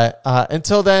 But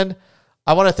until then,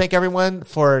 I want to thank everyone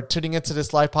for tuning into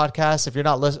this live podcast. If you're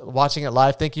not watching it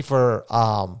live, thank you for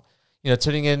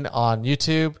tuning in on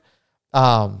YouTube.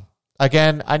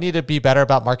 Again, I need to be better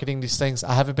about marketing these things.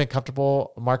 I haven't been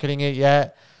comfortable marketing it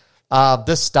yet.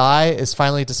 This dye is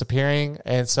finally disappearing,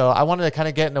 and so I wanted to kind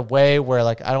of get in a way where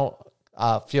like I don't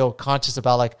feel conscious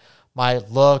about like my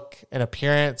look and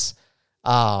appearance,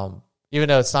 even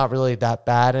though it's not really that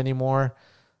bad anymore.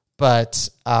 But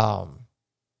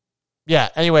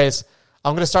anyways,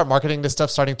 I'm going to start marketing this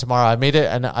stuff starting tomorrow. I made it,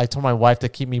 and I told my wife to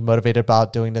keep me motivated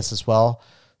about doing this as well.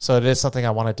 So it is something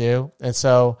I want to do.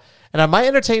 And I might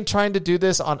entertain trying to do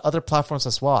this on other platforms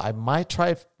as well. I might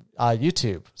try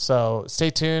YouTube. So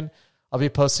stay tuned. I'll be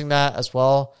posting that as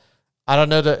well. I don't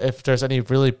know if there's any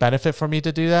really benefit for me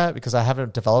to do that because I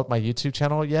haven't developed my YouTube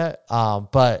channel yet.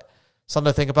 But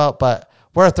something to think about. But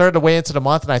we're a third of the way into the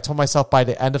month, and I told myself by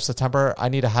the end of September, I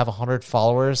need to have 100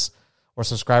 followers or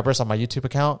subscribers on my YouTube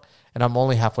account. And I'm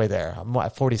only halfway there. I'm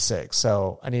at 46.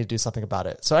 So I need to do something about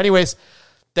it. So anyways,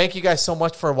 thank you guys so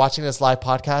much for watching this live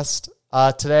podcast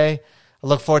today. I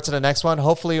look forward to the next one.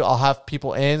 Hopefully I'll have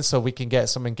people in so we can get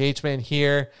some engagement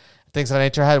here. Things of that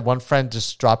nature. I had one friend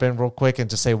just drop in real quick and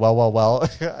just say, well.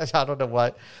 I don't know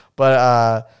what.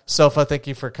 But Sofa, thank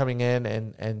you for coming in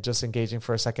and just engaging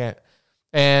for a second.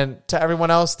 And to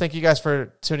everyone else, thank you guys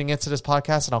for tuning into this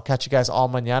podcast. And I'll catch you guys all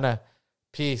mañana.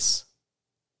 Peace.